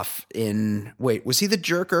jerked off in. Wait, was he the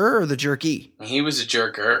jerker or the jerky? He was a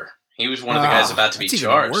jerker. He was one of the guys about to be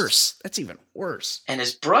charged. That's even worse. And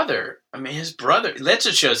his brother, that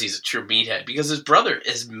just shows he's a true meathead because his brother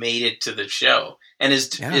has made it to the show and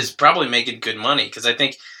is probably making good money because I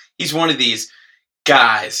think he's one of these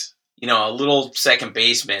guys, a little second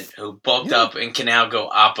baseman who bulked up and can now go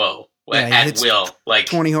oppo at will. Like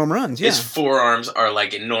 20 home runs, His forearms are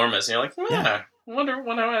like enormous. And you're like, I wonder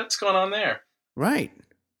what's going on there. Right.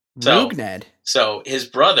 Rugned. So his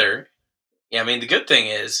brother, the good thing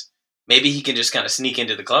is, maybe he can just kind of sneak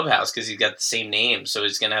into the clubhouse because he's got the same name, so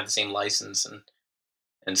he's going to have the same license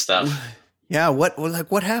and stuff. Yeah,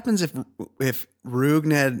 what happens if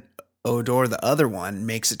Rugned Odor, the other one,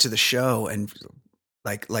 makes it to the show and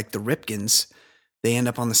like the Ripkins, they end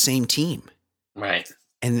up on the same team, right?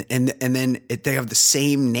 And then they have the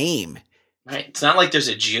same name, right? It's not like there's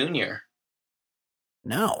a junior.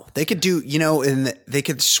 No, they could do, and they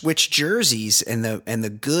could switch jerseys and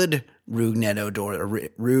the good Rugned Odor,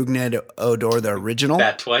 the original.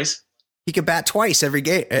 Bat twice. He could bat twice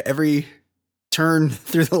every turn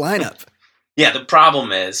through the lineup. Yeah, the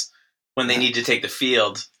problem is when they need to take the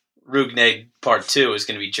field, Rugned Part 2 is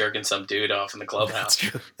going to be jerking some dude off in the clubhouse.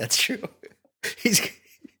 That's true. He's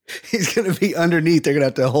going to be underneath. They're going to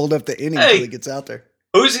have to hold up the inning until he gets out there.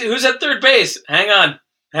 Who's at third base? Hang on.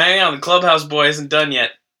 The clubhouse boy isn't done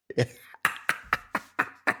yet.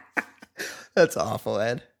 That's awful,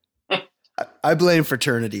 Ed. I blame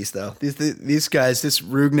fraternities, though. These guys, this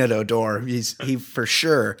Rugned Odor, he for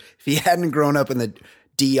sure, if he hadn't grown up in the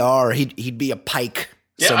DR, he'd be a Pike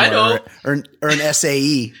somewhere, I know. or an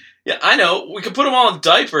SAE. Yeah, I know. We could put them all in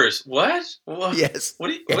diapers. What? Yes.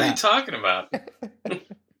 What are you talking about?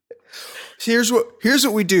 Here's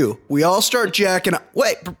what we do. We all start jacking up.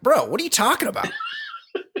 Wait, bro, what are you talking about?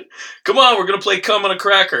 Come on, we're going to play Cum on a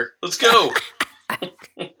Cracker. Let's go.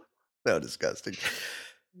 So disgusting.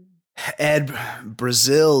 Ed,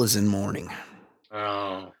 Brazil is in mourning.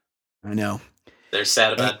 Oh. I know. They're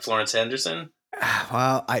sad about Florence Henderson?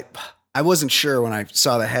 Well, I wasn't sure when I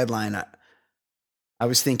saw the headline. I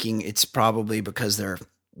was thinking it's probably because their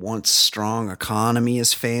once strong economy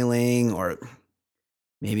is failing, or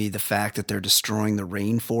maybe the fact that they're destroying the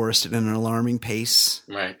rainforest at an alarming pace.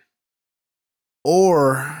 Right.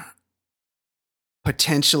 Or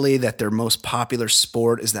potentially that their most popular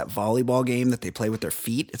sport is that volleyball game that they play with their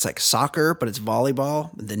feet. It's like soccer, but it's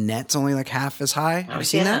volleyball. The net's only like half as high. Have you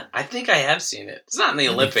seen that? I think I have seen it. It's not in the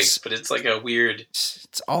Olympics, but it's like a weird...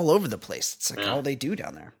 It's all over the place. It's like all they do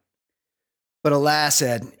down there. But alas,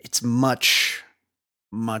 Ed, it's much,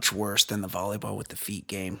 much worse than the volleyball with the feet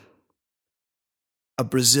game. A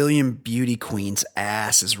Brazilian beauty queen's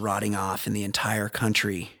ass is rotting off, and the entire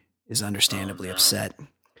country is understandably upset.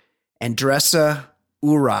 Andressa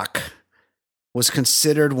Urach was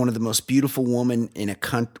considered one of the most beautiful women in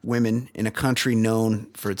a country known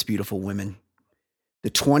for its beautiful women. The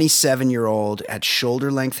 27-year-old had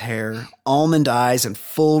shoulder-length hair, almond eyes, and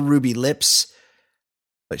full ruby lips,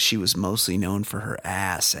 but she was mostly known for her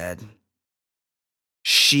ass, Ed.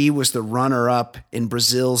 She was the runner-up in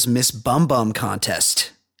Brazil's Miss Bum Bum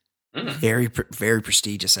contest. Very, very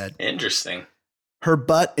prestigious, Ed. Interesting. Her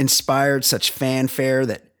butt inspired such fanfare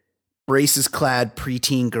that braces-clad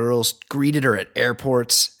preteen girls greeted her at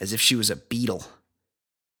airports as if she was a beetle.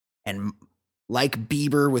 And like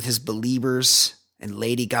Bieber with his Beliebers and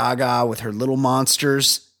Lady Gaga with her Little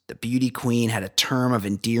Monsters, the beauty queen had a term of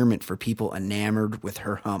endearment for people enamored with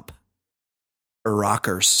her hump.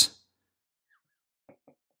 Rockers.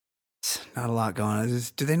 Not a lot going on.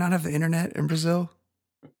 Do they not have the internet in Brazil?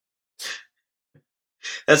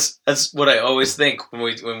 That's what I always think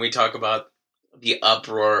when we talk about the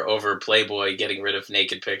uproar over Playboy getting rid of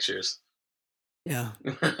naked pictures. Yeah.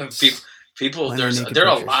 people there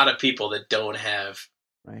are a lot of people that don't have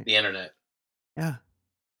the internet. Yeah.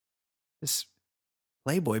 This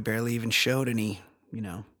Playboy barely even showed any,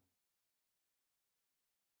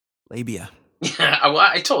 labia. Yeah,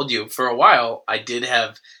 I told you for a while I did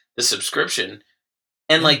have the subscription,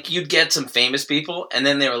 and you'd get some famous people, and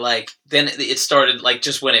then they were then it started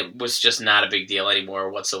just when it was just not a big deal anymore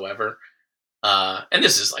whatsoever. and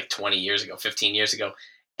this is like 20 years ago, 15 years ago,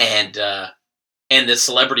 and the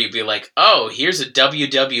celebrity would be like, "Oh, here's a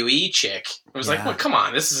WWE chick." I was like, "Well, come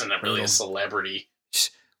on, this isn't really a celebrity."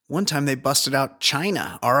 One time they busted out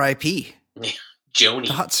China, R.I.P. Joni.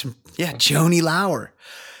 Joni Lauer.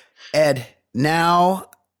 Ed, now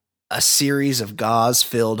a series of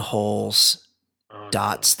gauze-filled holes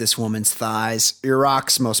dots this woman's thighs.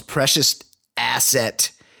 Iraq's most precious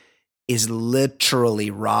asset is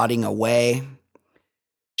literally rotting away.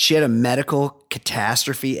 She had a medical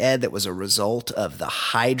catastrophe, Ed, that was a result of the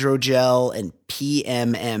hydrogel and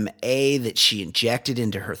PMMA that she injected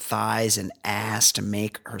into her thighs and ass to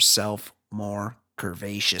make herself more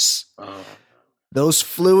curvaceous. Oh. Those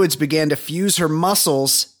fluids began to fuse her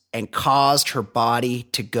muscles and caused her body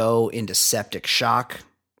to go into septic shock.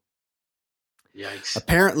 Yikes.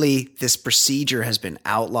 Apparently, this procedure has been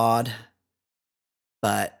outlawed,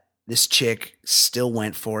 but this chick still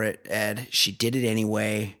went for it, Ed. She did it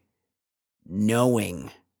anyway,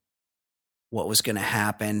 knowing what was going to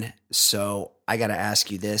happen. So I got to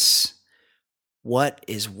ask you this. What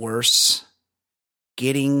is worse,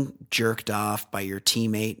 getting jerked off by your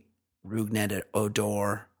teammate, Rugnet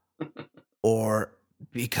Odor, or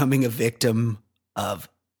becoming a victim of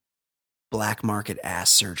black market ass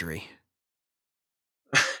surgery?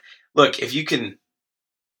 Look, if you can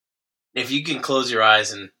close your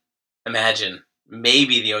eyes and imagine,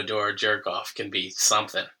 maybe the Odor jerk off can be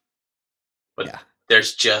something, but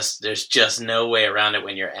there's just no way around it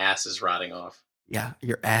when your ass is rotting off. Yeah,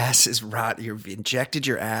 your ass is rot. You've injected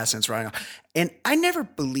your ass and it's rotting off. And I never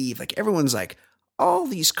believe, like, everyone's like, all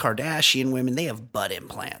these Kardashian women, they have butt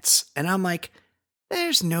implants, and I'm like,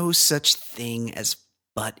 there's no such thing as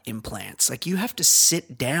butt implants. Like, you have to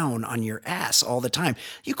sit down on your ass all the time.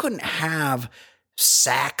 You couldn't have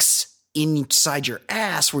sacks inside your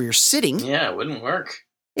ass where you're sitting. Yeah, it wouldn't work.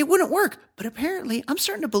 It wouldn't work. But apparently, I'm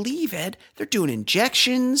starting to believe, Ed, they're doing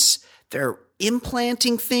injections, they're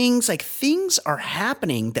implanting things. Like, things are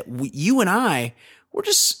happening that you and I, we're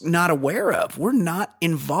just not aware of. We're not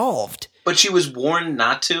involved. But she was warned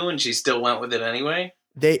not to, and she still went with it anyway?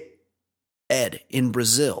 Ed, in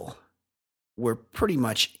Brazil, where pretty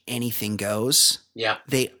much anything goes,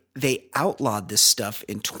 they outlawed this stuff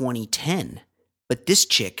in 2010. But this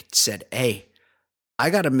chick said, "Hey, I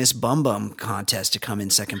got a Miss Bum Bum contest to come in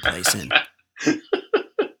second place in."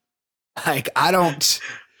 Like, I don't.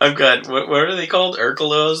 I've got, what are they called?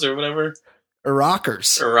 Urkelos or whatever?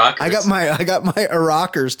 Rockers. Rockers. I got my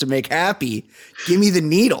rockers to make happy. Give me the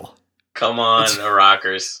needle. Come on,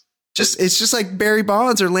 rockers. It's just like Barry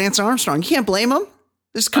Bonds or Lance Armstrong. You can't blame them.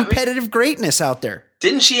 There's competitive greatness out there.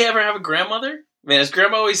 Didn't she ever have a grandmother? Man, as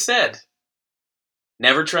Grandma always said,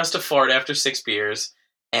 never trust a fart after 6 beers,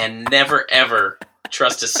 and never ever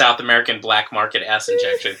trust a South American black market ass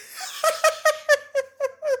injection.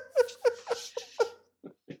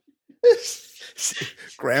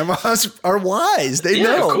 Grandmas are wise. They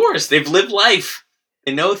know. Of course. They've lived life.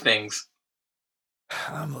 They know things.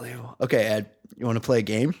 Unbelievable. Okay, Ed, you want to play a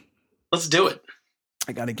game? Let's do it.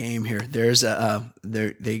 I got a game here. There's there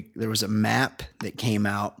was a map that came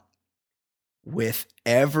out with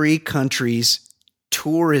every country's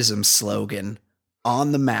tourism slogan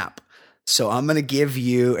on the map. So I'm going to give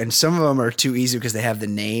you, and some of them are too easy because they have the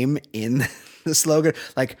name in the slogan.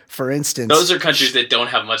 Like, for instance, those are countries that don't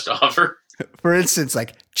have much to offer. For instance,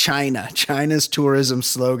 like China. China's tourism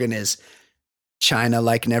slogan is "China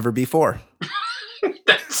like never before."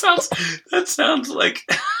 That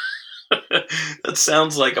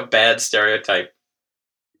sounds like a bad stereotype.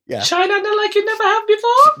 Yeah. China like you never have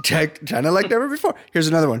before? China like never before. Here's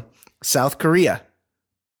another one. South Korea.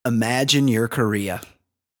 Imagine your Korea.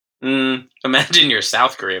 Imagine your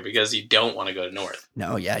South Korea, because you don't want to go to North.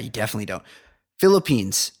 No, yeah, you definitely don't.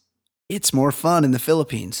 Philippines. It's more fun in the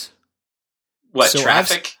Philippines. What, so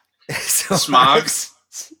traffic? Smog?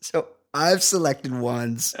 I've selected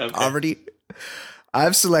ones already.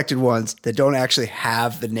 I've selected ones that don't actually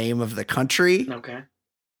have the name of the country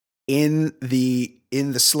in the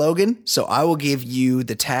slogan. So I will give you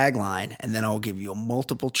the tagline, and then I'll give you a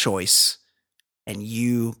multiple choice, and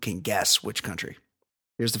you can guess which country.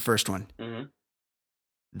 Here's the first one. Mm-hmm.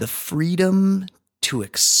 The freedom to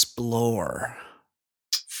explore.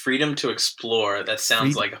 Freedom to explore. That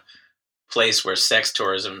sounds like a place where sex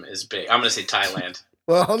tourism is big. I'm going to say Thailand.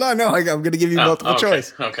 Well, hold on. No, I'm going to give you multiple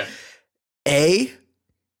choice. Okay. A,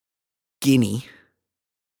 Guinea.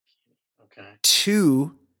 Okay.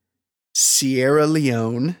 2, Sierra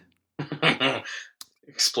Leone.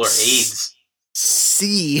 Explore AIDS.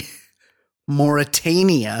 C,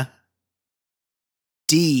 Mauritania.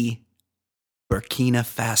 D, Burkina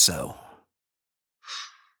Faso.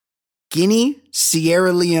 Guinea,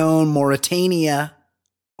 Sierra Leone, Mauritania,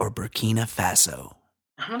 or Burkina Faso?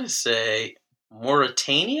 I'm going to say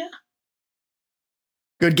Mauritania?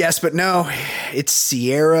 Good guess, but no, it's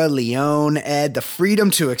Sierra Leone, Ed. The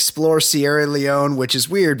freedom to explore Sierra Leone, which is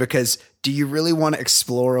weird because do you really want to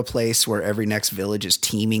explore a place where every next village is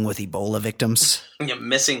teeming with Ebola victims?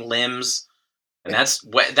 Missing limbs. And that's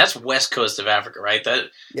west coast of Africa, right?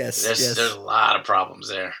 Yes. There's a lot of problems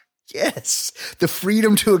there. Yes. The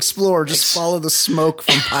freedom to explore. Just follow the smoke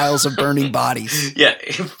from piles of burning bodies. Yeah.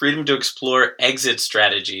 Freedom to explore exit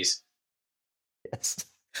strategies. Yes.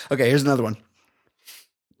 Okay, here's another one.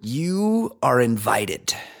 You are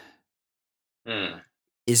invited.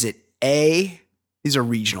 Is it A, these are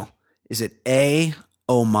regional. Is it A,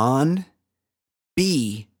 Oman,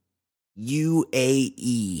 B,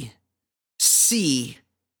 UAE, C,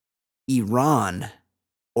 Iran,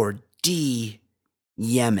 or D,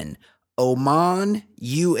 Yemen? Oman,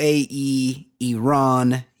 UAE,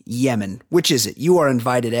 Iran, Yemen. Which is it? You are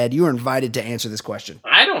invited, Ed. You are invited to answer this question.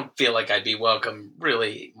 I don't feel like I'd be welcome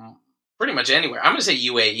really pretty much anywhere. I'm going to say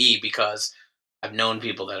UAE because I've known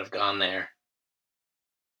people that have gone there.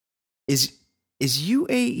 Is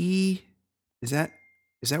UAE, is that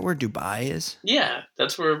where Dubai is? Yeah,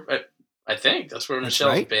 that's where I think that's where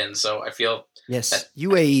Michelle's right. been. So I feel yes,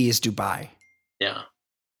 UAE is Dubai. Yeah.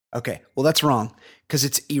 Okay, well that's wrong because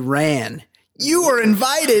it's Iran. You are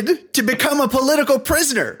invited to become a political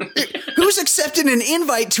prisoner. Who's accepted an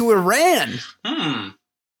invite to Iran?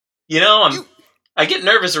 You know, I get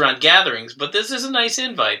nervous around gatherings, but this is a nice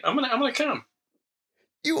invite. I'm gonna come.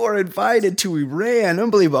 You are invited to Iran.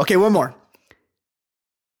 Unbelievable. Okay, one more.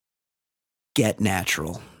 Get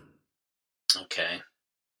natural. Okay.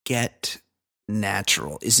 Get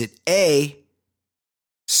natural. Is it A,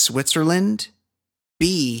 Switzerland,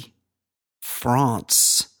 B,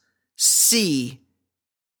 France, C,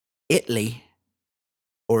 Italy,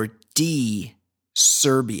 or D,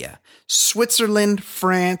 Serbia? Switzerland,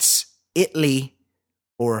 France, Italy,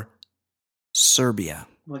 or Serbia?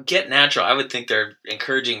 Well, get natural. I would think they're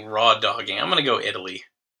encouraging raw dogging. I'm going to go Italy.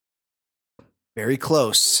 Very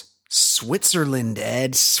close. Switzerland,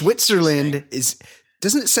 Ed. Switzerland is...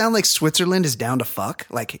 Doesn't it sound like Switzerland is down to fuck?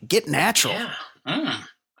 Like, get natural. Yeah.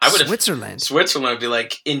 I would Switzerland. Switzerland would be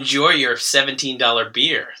like, enjoy your $17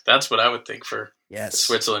 beer. That's what I would think for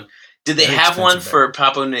Switzerland. Did they have one for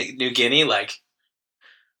Papua New Guinea? Like,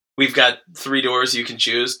 we've got 3 doors you can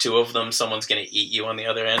choose. 2 of them, someone's going to eat you on the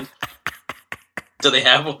other end. Do they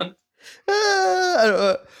have one?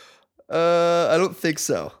 I don't think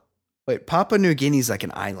so. Wait, Papua New Guinea is like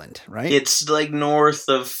an island, right? It's like north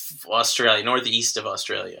of Australia, northeast of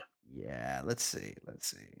Australia. Yeah, let's see.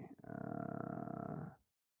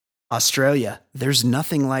 Australia. There's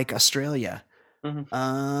nothing like Australia.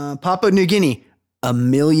 Mm-hmm. Papua New Guinea. 1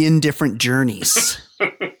 million different journeys.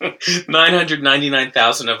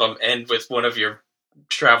 999,000 of them end with one of your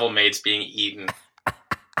travel mates being eaten.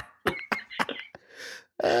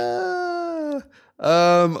 What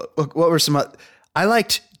were some? I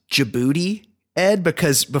liked Djibouti, Ed,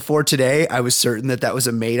 because before today I was certain that was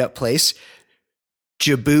a made-up place.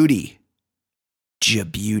 Djibouti.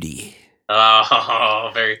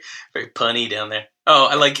 Oh, very, very punny down there. Oh,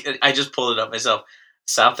 I just pulled it up myself.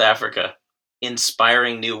 South Africa,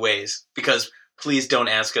 inspiring new ways. Because please don't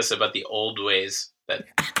ask us about the old ways that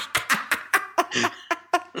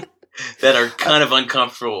that are kind of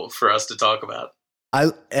uncomfortable for us to talk about.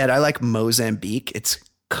 I like Mozambique. It's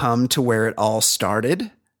come to where it all started,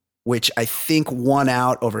 which I think won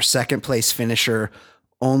out over second place finisher.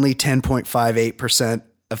 Only 10.58%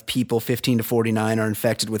 of people 15 to 49 are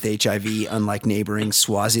infected with HIV, unlike neighboring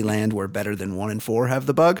Swaziland, where better than 1 in 4 have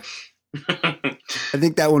the bug. I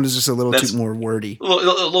think that one was just a little too more wordy. A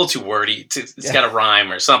little too wordy. It's got a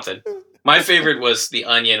rhyme or something. My favorite was The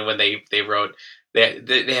Onion when they wrote...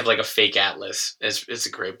 They have like a fake atlas. It's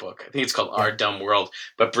a great book. I think it's called Our Dumb World.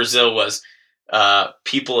 But Brazil was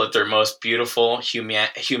people at their most beautiful,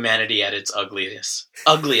 humanity at its ugliest.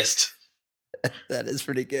 That is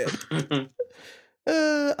pretty good.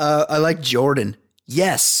 I like Jordan.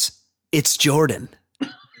 Yes, it's Jordan.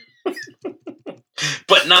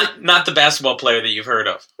 But not the basketball player that you've heard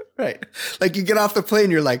of. Right. Like you get off the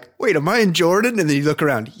plane, you're like, wait, am I in Jordan? And then you look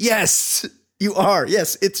around. Yes, you are.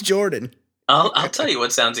 Yes, it's Jordan. I'll tell you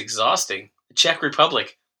what sounds exhausting. The Czech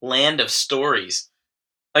Republic, land of stories.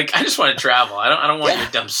 Like, I just want to travel. I don't want your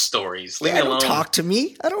dumb stories. Leave me alone. Don't talk to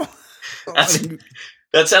me. I don't.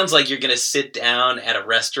 That sounds like you're going to sit down at a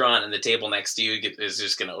restaurant and the table next to you is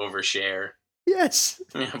just going to overshare. Yes.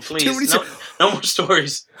 Yeah, please. No more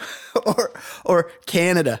stories. Or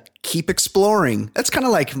Canada, keep exploring. That's kind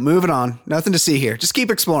of like moving on. Nothing to see here. Just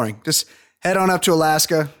keep exploring. Just head on up to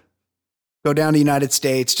Alaska, go down to the United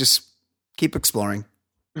States. Just keep exploring.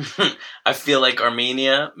 I feel like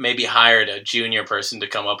Armenia maybe hired a junior person to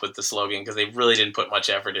come up with the slogan because they really didn't put much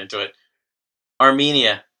effort into it.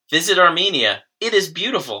 Armenia. Visit Armenia. It is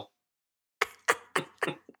beautiful.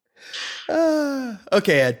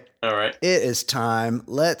 Okay, Ed. All right. It is time.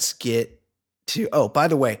 Let's get to. Oh, by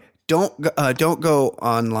the way, don't go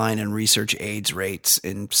online and research AIDS rates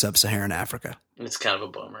in sub-Saharan Africa. It's kind of a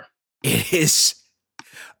bummer. It is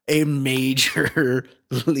a major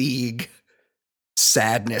league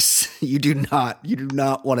sadness. You do not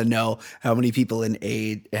want to know how many people in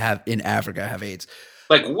Africa have AIDS.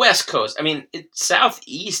 Like West Coast. I mean,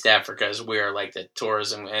 Southeast Africa is where like the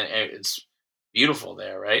tourism and it's beautiful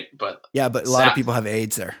there, right? But yeah, but a lot of people have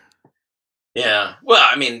AIDS there. Yeah. Well,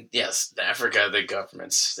 I mean, yes, Africa, the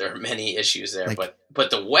governments, there are many issues there, but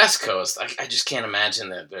the West Coast, I just can't imagine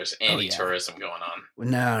that there's any tourism going on.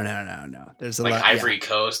 No. There's a lot. Ivory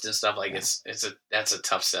Coast and stuff like that's a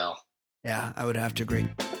tough sell. Yeah, I would have to agree.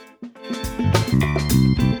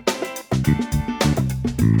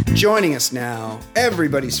 Joining us now,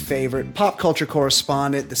 everybody's favorite pop culture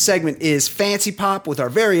correspondent. The segment is Fancy Pop with our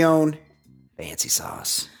very own Fancy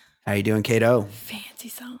Sauce. How you doing, Kato? Fancy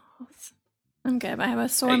Sauce. I'm good. I have a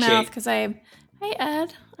sore mouth because Hey,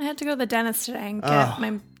 Ed. I had to go to the dentist today and get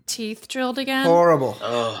my teeth drilled again. Horrible.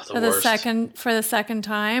 Oh, for the second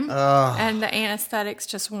time. And the anesthetic's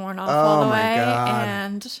just worn off all the way. God.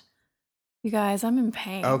 And you guys, I'm in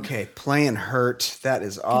pain. Okay, playing hurt. That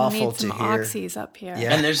is awful to hear. Need some oxys up here.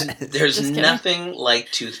 Yeah. And there's nothing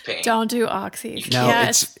like tooth pain. Don't do oxys.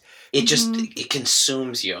 No, it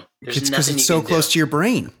consumes you. It's because it's so close to your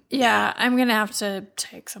brain. Yeah, I'm gonna have to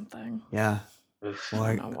take something. Yeah. Well,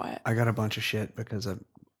 I don't know what. I got a bunch of shit because of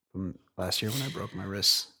last year when I broke my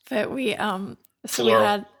wrists. But we had a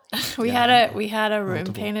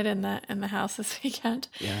room painted in the house this weekend.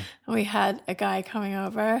 Yeah. And we had a guy coming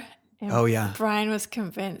over. And Brian was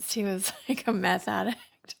convinced he was like a meth addict.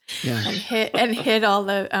 Yeah. And hid all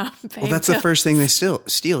the painkillers. Well, that's the first thing they steal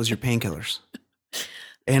is your painkillers.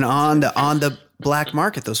 And on the black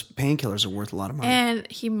market, those painkillers are worth a lot of money.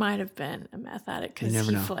 And he might have been a meth addict because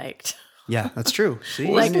he flaked. Yeah, that's true. See,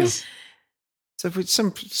 so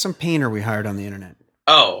some painter we hired on the internet.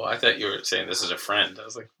 Oh, I thought you were saying this is a friend. I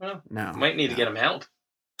was like, well, might need to get him help.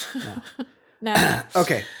 No.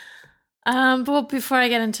 Okay. But before I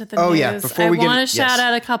get into the news, I want to shout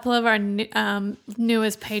out a couple of our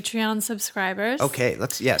newest Patreon subscribers. Okay, we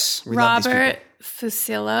Robert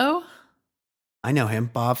Fusillo. I know him,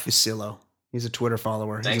 Bob Fusillo. He's a Twitter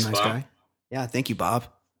follower. Thanks, He's a nice Bob. guy. Yeah, thank you, Bob.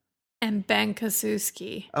 And Ben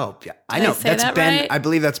Kasuski. Oh, yeah. I know. That's Ben. Right? I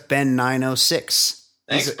believe that's Ben 906.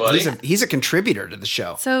 Thanks, buddy. He's a contributor to the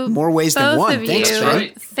show. So more ways than one. Thanks,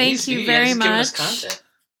 Ben. Thank you very much.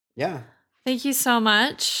 Yeah. Thank you so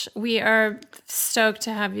much. We are stoked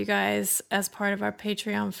to have you guys as part of our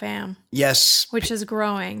Patreon fam. Yes. Which is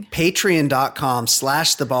growing.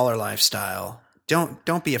 Patreon.com/theballerlifestyle.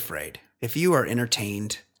 Don't be afraid. If you are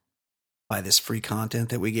entertained by this free content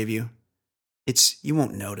that we give you, you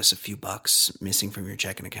won't notice a few bucks missing from your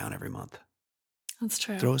checking account every month. That's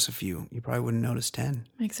true. Throw us a few. You probably wouldn't notice 10.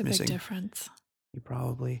 Makes a big difference.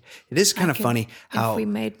 It is kind of funny how... If we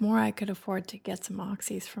made more, I could afford to get some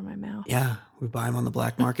oxys for my mouth. Yeah, we buy them on the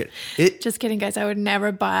black market. Just kidding, guys. I would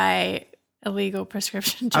never buy illegal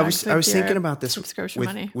prescription drugs. I was thinking about this subscription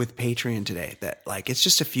money with Patreon today, that like it's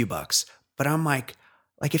just a few bucks. But I'm like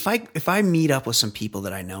if I meet up with some people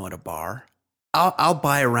that I know at a bar, I'll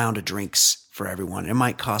buy a round of drinks for everyone. It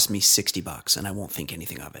might cost me $60 and I won't think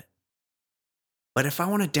anything of it. But if I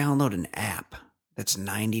want to download an app that's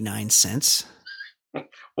 99 cents,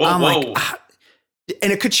 like,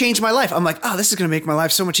 and it could change my life. I'm like, this is going to make my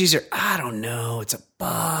life so much easier. I don't know. It's $1.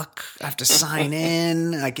 I have to sign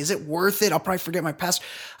in. Like, is it worth it? I'll probably forget my password.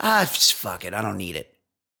 Just fuck it. I don't need it.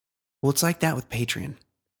 Well, it's like that with Patreon.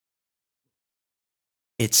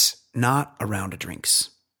 It's not a round of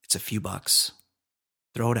drinks. It's a few bucks.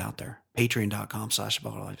 Throw it out there.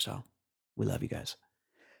 Patreon.com/ballerlifestyle. We love you guys.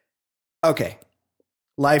 Okay.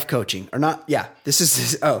 Life coaching or not. Yeah. This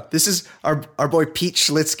is our boy Pete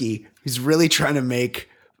Schlitzky, who's really trying to make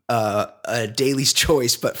a Daily's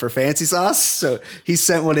Choice, but for Fancy Sauce. So he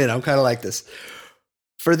sent one in. I'm kind of like this.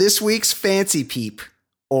 For this week's Fancy Peep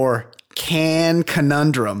or Can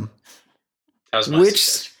Conundrum. That was my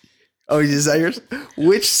suggestion. Oh, is that yours?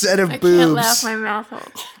 Which set of boobs? I can't laugh my mouth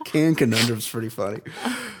off. Can Conundrum's pretty funny.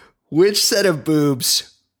 Which set of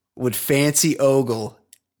boobs would Fancy ogle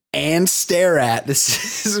and stare at.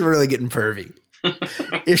 This is really getting pervy.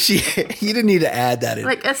 If you didn't need to add that in.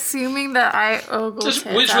 Like assuming that I ogle. Just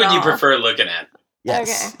which would you prefer looking at?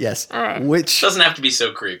 Yes. Okay. Yes. Right. Which doesn't have to be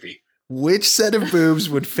so creepy. Which set of boobs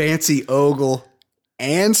would Fancy ogle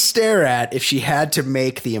and stare at if she had to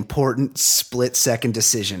make the important split-second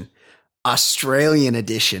decision? Australian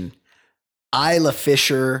edition, Isla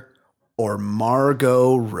Fisher or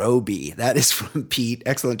Margot Robbie? That is from Pete.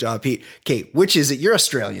 Excellent job, Pete. Kate, which is it? You're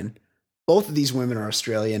Australian. Both of these women are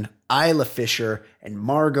Australian. Isla Fisher and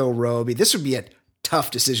Margot Robbie. This would be a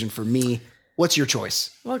tough decision for me. What's your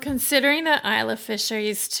choice? Well, considering that Isla Fisher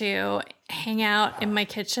used to hang out in my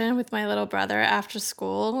kitchen with my little brother after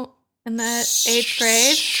school in the 8th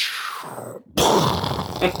grade,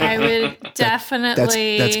 I would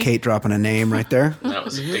definitely... That's Kate dropping a name right there. That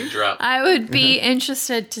was a big drop. I would be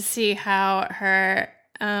interested to see how her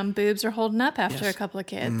boobs are holding up after a couple of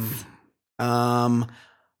kids. And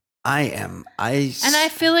I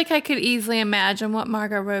feel like I could easily imagine what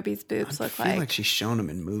Margot Robbie's boobs look like. I feel like she's shown them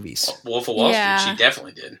in movies. Wolf of Wall Street, she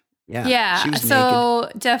definitely did. Yeah. Yeah. She was so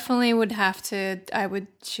naked. definitely would have to, I would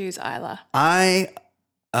choose Isla.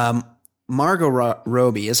 Margot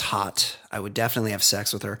Robbie is hot. I would definitely have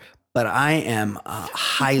sex with her, but I am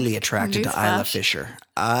highly attracted to Isla Fisher.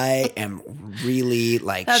 I am really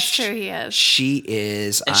like... That's true, he is. She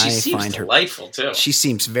is. And she seems delightful, too. She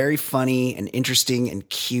seems very funny and interesting and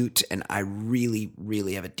cute, and I really,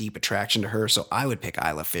 really have a deep attraction to her, so I would pick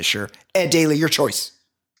Isla Fisher. Ed Daly, your choice.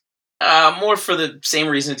 More for the same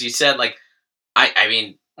reasons you said. Like, I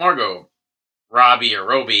mean, Margot Robbie or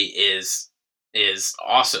Robbie is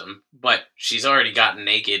awesome, but she's already gotten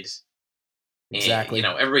naked. Exactly. And,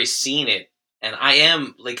 everybody's seen it. And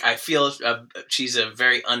I feel she's a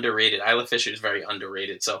very underrated. Isla Fisher is very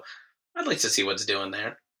underrated. So I'd like to see what's doing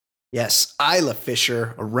there. Yes, Isla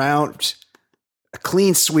Fisher, around a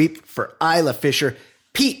clean sweep for Isla Fisher.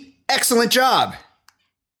 Pete, excellent job.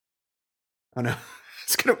 Oh no,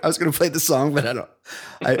 I was gonna play the song, but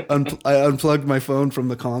I unplugged my phone from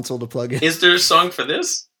the console to plug in. Is there a song for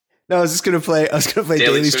this? No, I was gonna play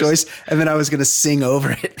Daly's Choice, and then I was gonna sing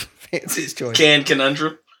over it. Fancy's Choice. Can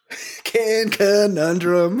Conundrum.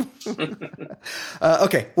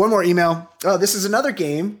 Okay, one more email. Oh, this is another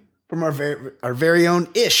game from our very own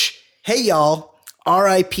Ish. Hey, y'all.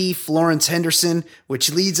 R.I.P. Florence Henderson,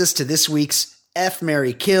 which leads us to this week's F,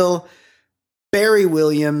 Marry, Kill. Barry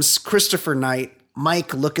Williams, Christopher Knight, Mike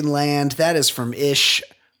Lookinland. That is from Ish.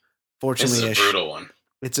 Fortunately, this is a brutal one.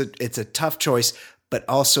 It's a tough choice, but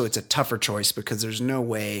also it's a tougher choice because there's no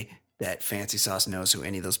way that Fancy Sauce knows who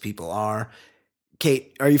any of those people are.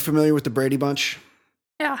 Kate, are you familiar with the Brady Bunch?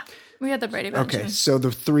 Yeah, we had the Brady Bunch. Okay, so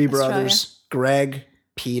the three Australia. brothers, Greg,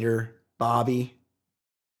 Peter, Bobby,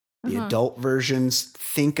 the adult versions.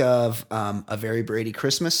 Think of A Very Brady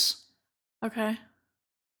Christmas. Okay.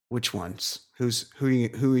 Which ones? Who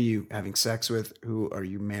are you having sex with? Who are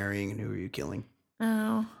you marrying? And who are you killing?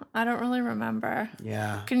 Oh, I don't really remember.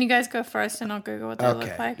 Yeah. Can you guys go first and I'll Google what they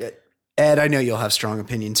look like? Ed, I know you'll have strong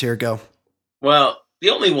opinions here. Go. Well, the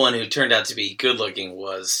only one who turned out to be good looking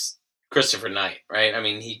was Christopher Knight, right? I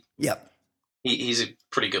mean, he's a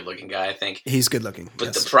pretty good looking guy, I think. He's good looking.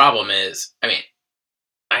 But the problem is, I mean,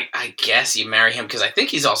 I guess you marry him because I think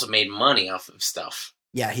he's also made money off of stuff.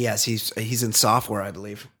 Yeah, he has. He's in software, I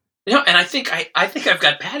believe. And I think I've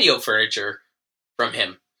got patio furniture from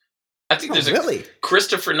him. I think there's a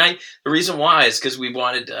Christopher Knight. The reason why is because we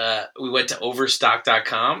went to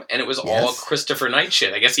Overstock.com and it was all Christopher Knight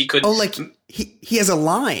shit. I guess he couldn't. Oh, like he has a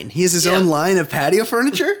line. He has his own line of patio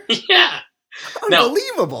furniture. Yeah,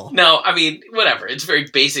 unbelievable. No, I mean whatever. It's very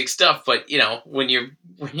basic stuff, but when you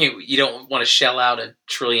don't want to shell out $1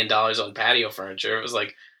 trillion on patio furniture, it was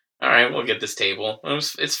like, all right, we'll get this table.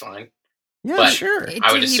 It's fine. Yeah, but sure.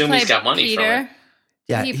 I would assume he's got money Peter? from it.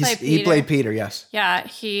 Yeah, he played Peter, yes. Yeah,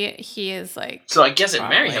 he is like... So I guess I'd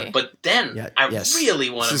marry him, but then I really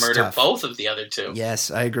want to murder both of the other two.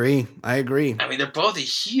 Yes, I agree. I mean, they're both a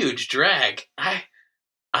huge drag. I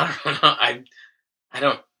don't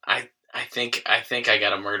know. I think I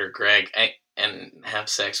gotta murder Greg and have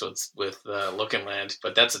sex with Lookinland,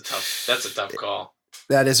 but that's a tough call.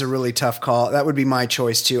 That is a really tough call. That would be my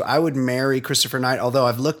choice too. I would marry Christopher Knight, although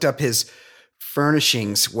I've looked up his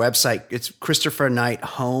furnishings website. It's Christopher Knight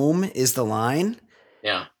Home is the line.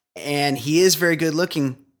 Yeah. And he is very good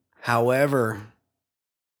looking. However,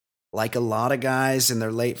 like a lot of guys in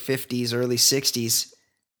their late 50s, early 60s,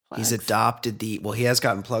 he's adopted he has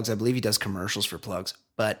gotten plugs. I believe he does commercials for plugs.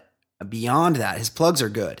 But beyond that, his plugs are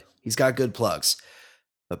good. He's got good plugs.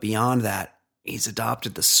 But beyond that, he's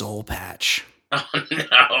adopted the soul patch. Oh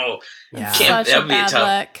no! Yeah, that'd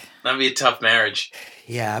be a tough marriage.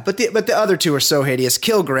 Yeah, but the other two are so hideous.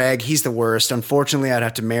 Kill Greg. He's the worst. Unfortunately, I'd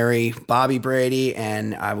have to marry Bobby Brady,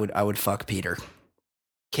 and I would fuck Peter.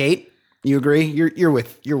 Kate, you agree? You're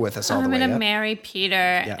with us all the way. I'm gonna marry Peter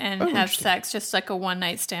and have sex, just like a one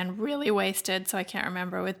night stand, really wasted, so I can't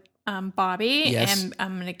remember, with Bobby. Yes. And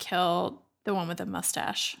I'm gonna kill the one with the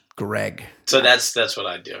mustache, Greg. So that's what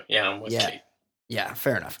I do. Yeah, I'm with Kate. Yeah,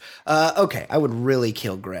 fair enough. Okay, I would really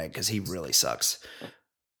kill Greg because he really sucks.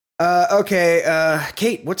 Okay,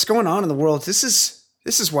 Kate, what's going on in the world? This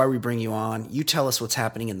is why we bring you on. You tell us what's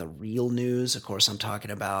happening in the real news. Of course, I'm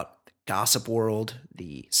talking about the gossip world,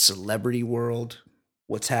 the celebrity world,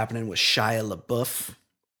 what's happening with Shia LaBeouf,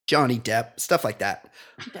 Johnny Depp, stuff like that.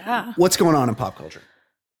 Yeah. What's going on in pop culture?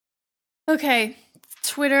 Okay,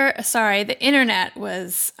 the internet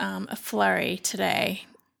was a flurry today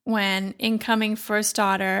when incoming first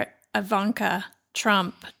daughter Ivanka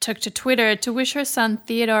Trump took to Twitter to wish her son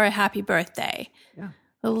Theodore a happy birthday. Yeah.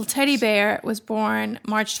 The little teddy bear was born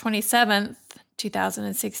March 27th,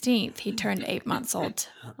 2016. He turned 8 months old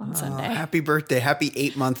on Sunday. Happy birthday. Happy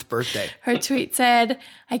 8-month birthday. Her tweet said,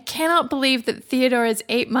 "I cannot believe that Theodore is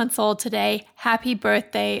 8 months old today. Happy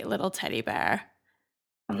birthday, little teddy bear."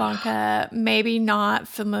 Ivanka, maybe not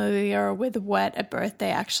familiar with what a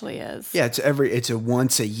birthday actually is. Yeah, it's a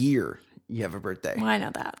once a year you have a birthday. Well, I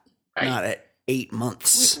know that. Right. Not at 8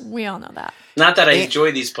 months. We all know that. Not that I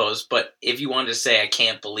enjoy these posts, but if you wanted to say I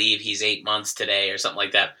can't believe he's 8 months today or something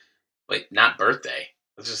like that, but not birthday.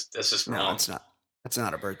 That's just wrong. No, it's not. That's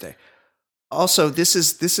not a birthday. Also, this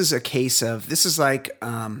is a case of, this is like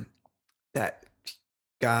that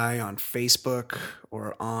guy on Facebook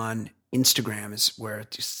or on Instagram is where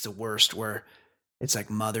it's just the worst, where it's like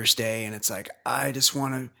Mother's Day and it's like, I just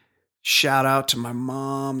want to shout out to my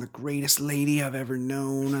mom, the greatest lady I've ever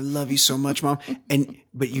known. I love you so much, Mom.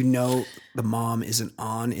 But the mom isn't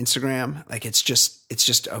on Instagram. Like it's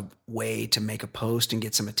just a way to make a post and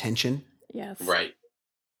get some attention. Yes. Right.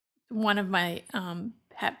 One of my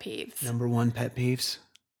pet peeves. Number one pet peeves.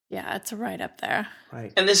 Yeah, it's right up there.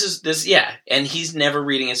 Right. And and he's never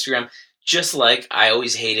reading Instagram. Just like I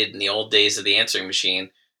always hated in the old days of the answering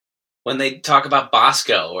machine when they talk about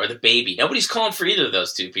Bosco or the baby. Nobody's calling for either of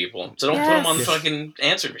those two people. So don't put them on the fucking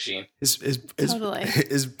answering machine.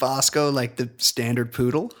 Is Bosco like the standard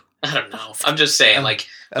poodle? I don't know. I'm just saying,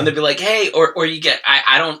 when they'd be like, hey, or you get,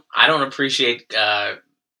 I don't appreciate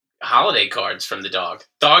holiday cards from the dog.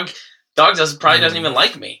 Dog probably doesn't even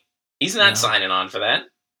like me. He's not signing on for that.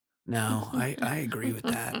 No, I agree with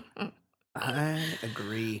that. I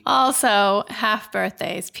agree. Also, half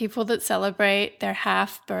birthdays. People that celebrate their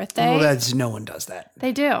half birthday. Well, no one does that.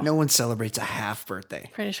 They do. No one celebrates a half birthday.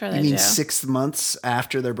 Pretty sure they do. You mean 6 months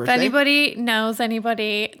after their birthday? If anybody knows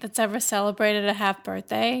anybody that's ever celebrated a half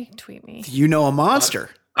birthday, tweet me. You know a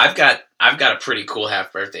monster. I've got a pretty cool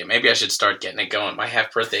half birthday. Maybe I should start getting it going. My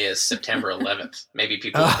half birthday is September 11th. Maybe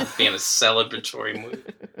people will be in a celebratory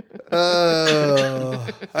mood. Oh,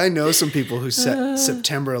 I know some people who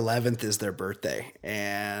September 11th is their birthday,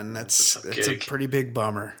 and that's a pretty big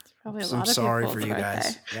bummer. Probably I'm sorry for you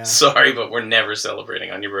guys. Yeah. Sorry, but we're never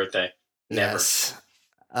celebrating on your birthday. Never. Yes.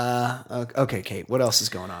 Okay, Kate. What else is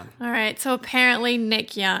going on? All right. So apparently,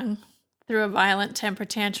 Nick Young threw a violent temper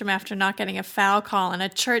tantrum after not getting a foul call in a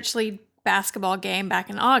church league basketball game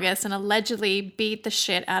back in August and allegedly beat the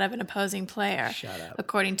shit out of an opposing player. Shut up.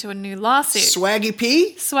 According to a new lawsuit. Swaggy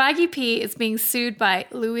P? Swaggy P is being sued by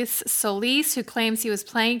Luis Solis, who claims he was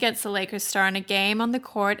playing against the Lakers star in a game on the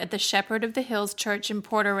court at the Shepherd of the Hills Church in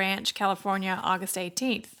Porter Ranch, California, August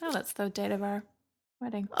 18th. Oh, that's the date of our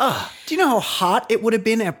wedding. Do you know how hot it would have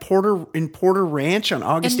been at Porter Ranch on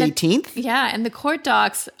August 18th? Yeah, in the court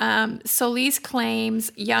docs, Solis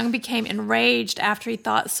claims Young became enraged after he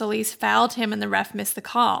thought Solis fouled him and the ref missed the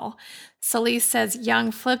call. Solis says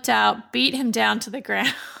Young flipped out, beat him down to the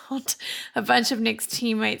ground. A bunch of Nick's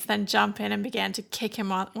teammates then jump in and began to kick him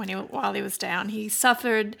while he was down. He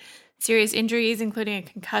suffered serious injuries, including a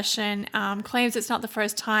concussion. Claims it's not the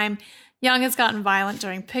first time Young has gotten violent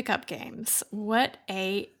during pickup games. What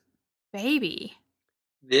a baby.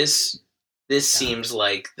 This seems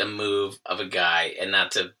like the move of a guy, and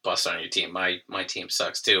not to bust on your team. My team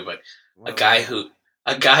sucks too, but a guy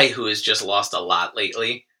who has just lost a lot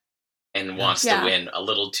lately and wants to win a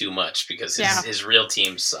little too much because his real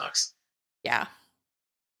team sucks. Yeah.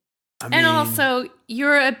 And also,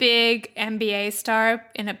 you're a big NBA star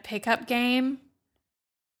in a pickup game.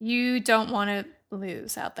 You don't want to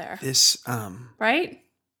lose out there. Right?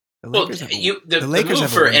 The move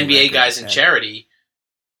for NBA guys in charity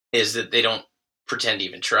is that they don't pretend to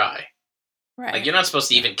even try. Right. Like, you're not supposed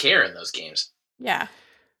to even care in those games. Yeah.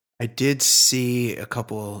 I did see a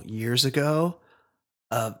couple years ago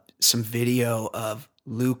some video of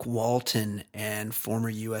Luke Walton and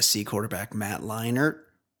former USC quarterback Matt Leinart,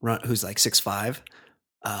 who's like 6'5",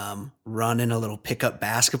 running a little pickup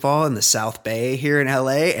basketball in the South Bay here in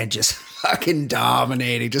LA and just fucking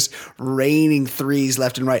dominating, just raining threes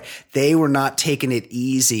left and right. They were not taking it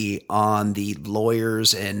easy on the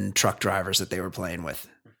lawyers and truck drivers that they were playing with.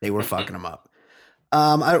 They were fucking them up.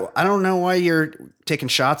 I don't know why you're taking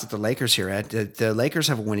shots at the Lakers here, Ed. The Lakers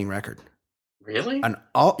have a winning record. Really?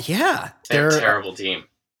 Yeah. They're a terrible team.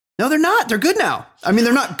 No, they're not. They're good now. I mean,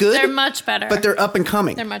 they're not good. They're much better. But they're up and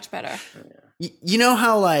coming. They're much better. You know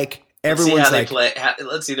how like everyone's let's see how they play.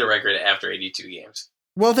 Let's see the record after 82 games.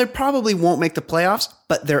 Well, they probably won't make the playoffs,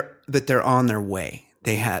 but they're on their way.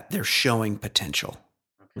 They're showing potential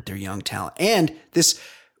with their young talent. And this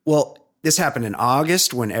happened in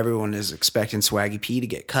August when everyone is expecting Swaggy P to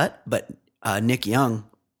get cut, but Nick Young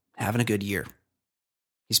having a good year.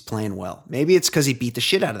 He's playing well. Maybe it's because he beat the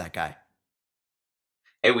shit out of that guy.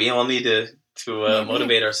 Hey, we all need to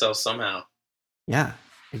motivate ourselves somehow. Yeah,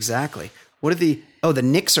 exactly. What are the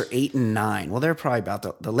Knicks are 8-9. Well, they're probably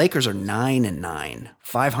about the Lakers are 9-9,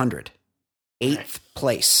 500. 8th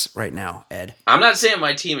place right now, Ed. I'm not saying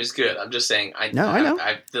my team is good. I'm just saying I know.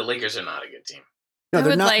 The Lakers are not a good team. No,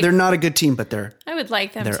 they're not. They're not a good team, but I would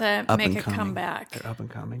like them to make a comeback. They're up and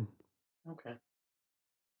coming. Okay.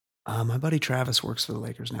 My buddy Travis works for the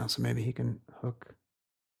Lakers now, so maybe he can hook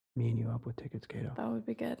me and you up with tickets, Kato. That would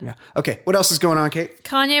be good. Yeah. Okay. What else is going on, Kate?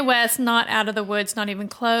 Kanye West not out of the woods, not even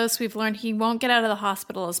close. We've learned he won't get out of the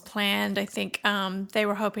hospital as planned. I think they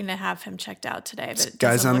were hoping to have him checked out today, but it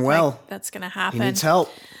guy's unwell. That's going to happen. He needs help.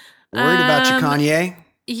 Worried about you, Kanye.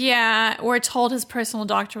 Yeah, we're told his personal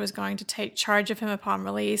doctor was going to take charge of him upon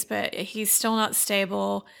release, but he's still not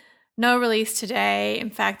stable. No release today. In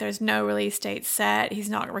fact, there's no release date set. He's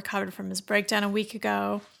not recovered from his breakdown a week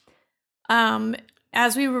ago.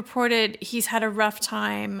 As we reported, he's had a rough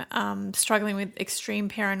time struggling with extreme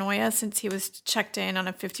paranoia since he was checked in on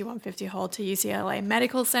a 5150 hold to UCLA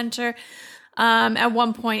Medical Center. At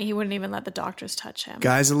one point, he wouldn't even let the doctors touch him.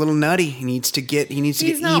 Guy's a little nutty. He needs to get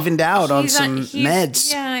evened out on some meds.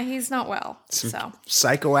 Yeah, he's not well. Some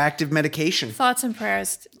psychoactive medication. Thoughts and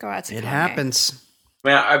prayers go out to Kanye. It happens.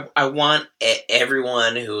 Man, I want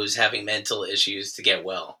everyone who's having mental issues to get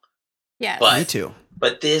well. Yeah, me too.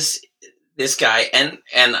 But this guy and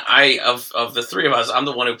I of the three of us, I'm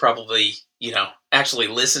the one who probably actually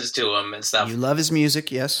listens to him and stuff. You love his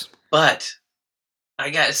music, yes. But I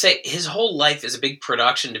gotta say, his whole life is a big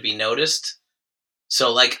production to be noticed.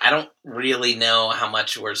 So I don't really know how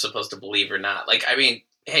much we're supposed to believe or not. I mean,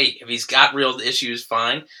 hey, if he's got real issues,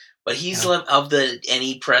 fine. But he's of the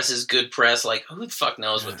any press is good press. Who the fuck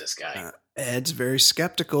knows with this guy? Ed's very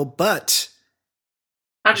skeptical, but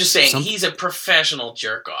I'm just saying he's a professional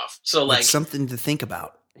jerk off. So it's something to think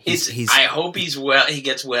about. He's I hope he's well. He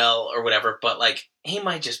gets well or whatever. But he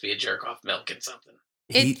might just be a jerk off milking something.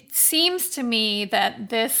 It seems to me that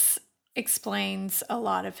this explains a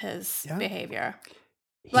lot of his behavior.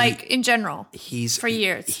 In general, for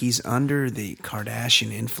years. He's under the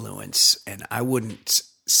Kardashian influence, and I would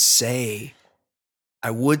say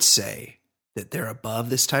that they're above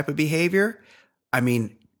this type of behavior. I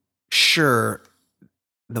mean, sure,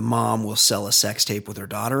 the mom will sell a sex tape with her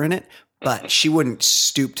daughter in it, but she wouldn't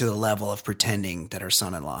stoop to the level of pretending that her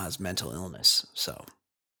son-in-law has mental illness. So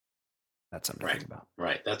that's something to think about.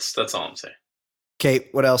 Right. That's all I'm saying. Kate,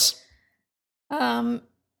 what else?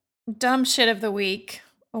 Dumb shit of the week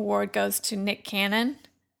award goes to Nick Cannon,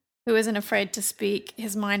 who isn't afraid to speak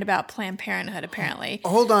his mind about Planned Parenthood, apparently.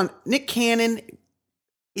 Hold on. Nick Cannon,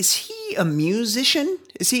 is he a musician?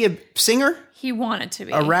 Is he a singer? He wanted to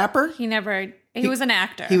be. A rapper? He was an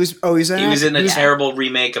actor. He was in a terrible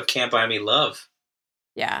remake of Can't Buy Me Love.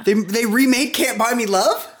 Yeah. They remade Can't Buy Me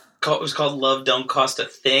Love? It was called Love Don't Cost a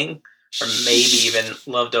Thing. Or maybe even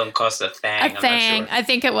Love Don't Cost a Thang. I'm not sure. I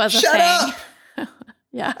think it was Shut a thing. Up!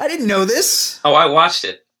 Yeah. I didn't know this. Oh, I watched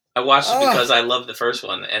it. I watched it because I loved the first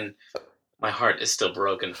one, and my heart is still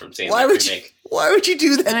broken from seeing that remake. Why would you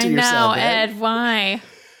do that to yourself, Ed? Why?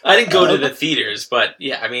 I didn't go to the theaters, but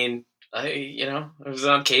yeah, I mean, it was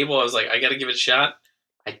on cable. I was like, I got to give it a shot.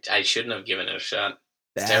 I shouldn't have given it a shot.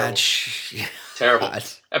 Terrible.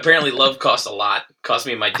 Apparently, love costs a lot. Cost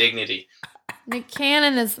me my dignity. Nick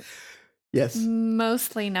Cannon is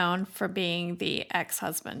mostly known for being the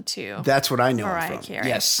ex-husband to That's what I know Mariah him from. Carey.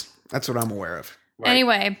 Yes, that's what I'm aware of. Right.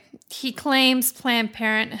 Anyway, he claims Planned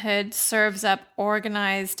Parenthood serves up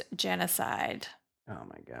organized genocide. Oh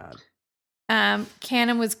my God.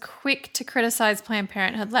 Cannon was quick to criticize Planned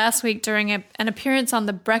Parenthood last week during an appearance on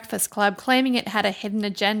The Breakfast Club, claiming it had a hidden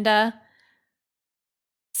agenda,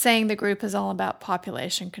 saying the group is all about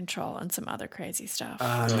population control and some other crazy stuff.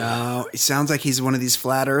 Oh, no. It sounds like he's one of these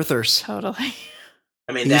flat earthers. Totally.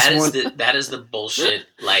 I mean, that is the bullshit.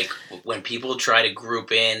 Like, when people try to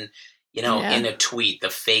group in, in a tweet, the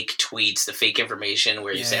fake tweets, the fake information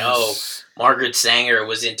where you say, oh, Margaret Sanger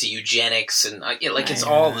was into eugenics, and it's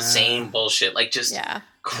all the same bullshit. Like, just,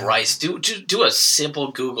 Christ, do a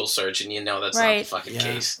simple Google search and that's not the fucking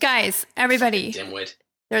case. Guys, everybody, dimwit.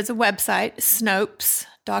 There's a website,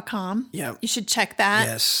 Snopes.com. Yeah. You should check that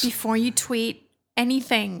before you tweet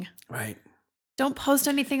anything. Right. Don't post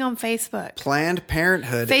anything on Facebook. Planned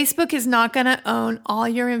Parenthood. Facebook is not going to own all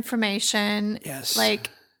your information. Yes. It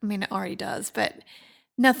already does, but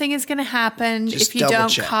nothing is going to happen if you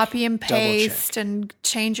don't copy and paste and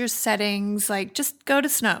change your settings. Just go to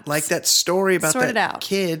Snopes. Like that story about that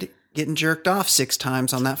kid getting jerked off 6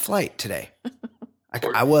 times on that flight today.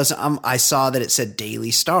 I saw that it said Daily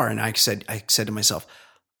Star, and I said to myself,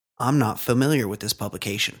 I'm not familiar with this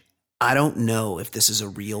publication. I don't know if this is a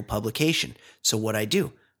real publication. So what I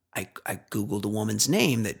do, I Googled a woman's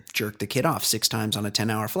name that jerked the kid off 6 times on a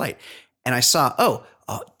 10-hour flight. And I saw,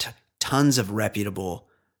 tons of reputable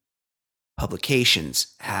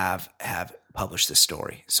publications have published this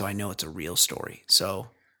story. So I know it's a real story. So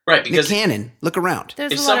because Nick Cannon, look around.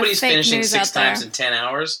 If somebody's finishing 6 times in 10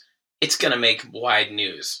 hours, it's going to make wide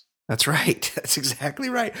news. That's right. That's exactly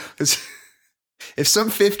right. If some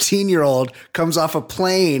 15-year-old comes off a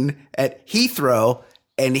plane at Heathrow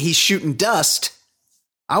and he's shooting dust,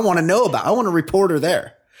 I want a reporter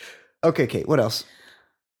there. Okay, Kate, what else?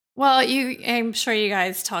 Well, I'm sure you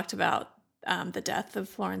guys talked about the death of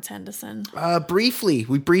Florence Henderson. Briefly.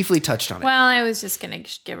 We briefly touched on it. Well, I was just going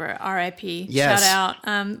to give her R.I.P. Yes. Shout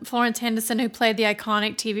out. Florence Henderson, who played the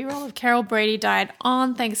iconic TV role of Carol Brady, died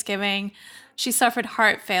on Thanksgiving. She suffered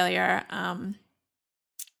heart failure.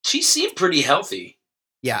 She seemed pretty healthy.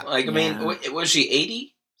 Yeah. Was she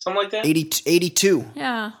 80? Something like that? 82.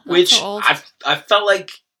 Yeah. Which so old. I felt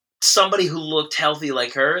like somebody who looked healthy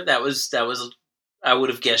like her, that was I would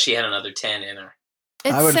have guessed she had another 10 in her.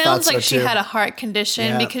 It sounds like she had a heart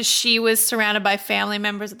condition because she was surrounded by family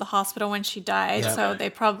members at the hospital when she died. Yeah. So they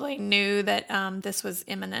probably knew that this was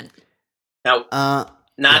imminent. Now,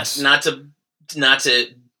 not to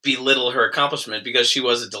belittle her accomplishment, because she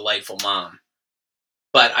was a delightful mom.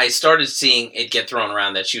 But I started seeing it get thrown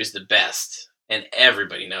around that she was the best, and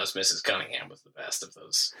everybody knows Mrs. Cunningham was the best of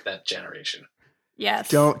that generation. Yes.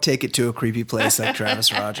 Don't take it to a creepy place like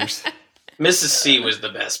Travis Rogers. Mrs. C was the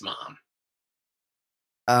best mom.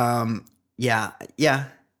 Yeah.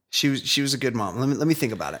 She was a good mom. Let me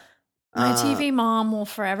think about it. My TV mom will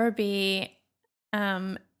forever be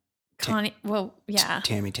Connie.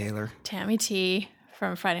 Tammy Taylor. Tammy T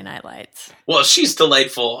from Friday Night Lights. Well, she's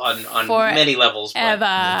delightful on many levels.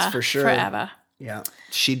 That's for sure. Forever. Yeah.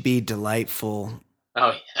 She'd be delightful.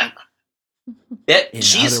 Oh yeah.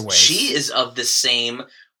 She is of the same.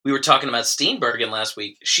 We were talking about Steenburgen last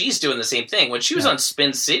week. She's doing the same thing. When she was on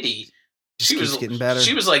Spin City, she was getting better.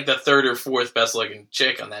 She was like the 3rd or 4th best looking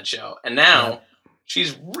chick on that show, and now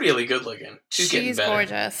she's really good looking. She's getting better.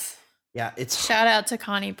 Gorgeous. Yeah, shout out to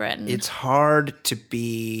Connie Britton. It's hard to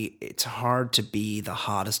be the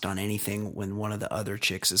hottest on anything when one of the other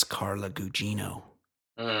chicks is Carla Gugino.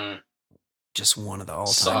 Just one of the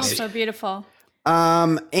all-time. Oh, so beautiful.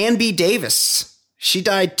 Ann B. Davis. She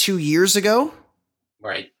died 2 years ago.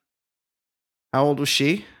 Right. How old was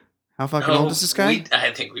she? How fucking old is this guy?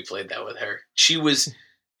 I think we played that with her. She was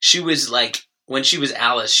like, when she was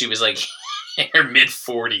Alice, she was like in her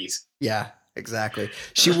mid-40s. Yeah, exactly.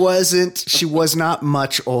 She was not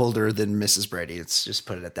much older than Mrs. Brady. Let's just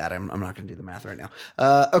put it at that. I'm not going to do the math right now.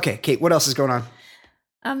 Okay, Kate, what else is going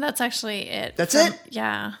on? That's actually it. That's it?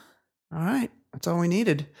 Yeah. All right. That's all we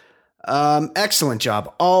needed. Excellent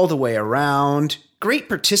job all the way around. Great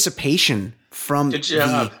participation from the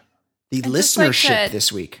listenership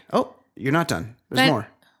this week. Oh, you're not done. There's more.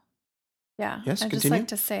 Yeah. Yes, I'd continue. just like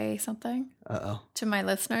to say something to my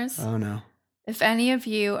listeners. Oh, no. If any of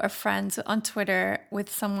you are friends on Twitter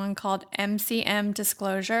with someone called MCM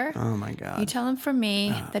Disclosure, oh my God, you tell him from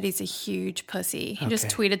me that he's a huge pussy. He just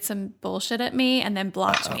tweeted some bullshit at me and then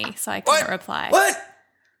blocked me, so I couldn't reply. What?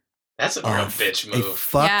 That's a real bitch move.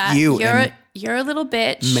 Fuck you. You're a little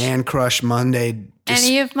bitch. Man Crush Monday.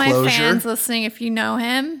 Any of my fans listening, if you know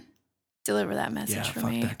him, deliver that message for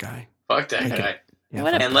me. Fuck that guy. Fuck that guy. Yeah,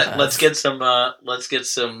 and let's get some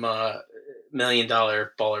 $1 million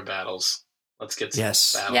baller battles. Let's get some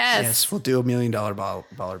battles. Yes. We'll do $1 million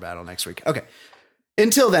baller battle next week. Okay.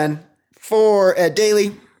 Until then, For Ed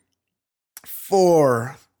Daly,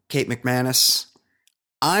 for Kate McManus,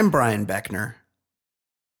 I'm Brian Beckner.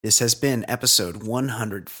 This has been episode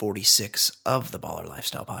 146 of the Baller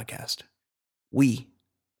Lifestyle Podcast. We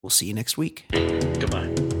will see you next week.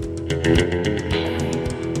 Goodbye.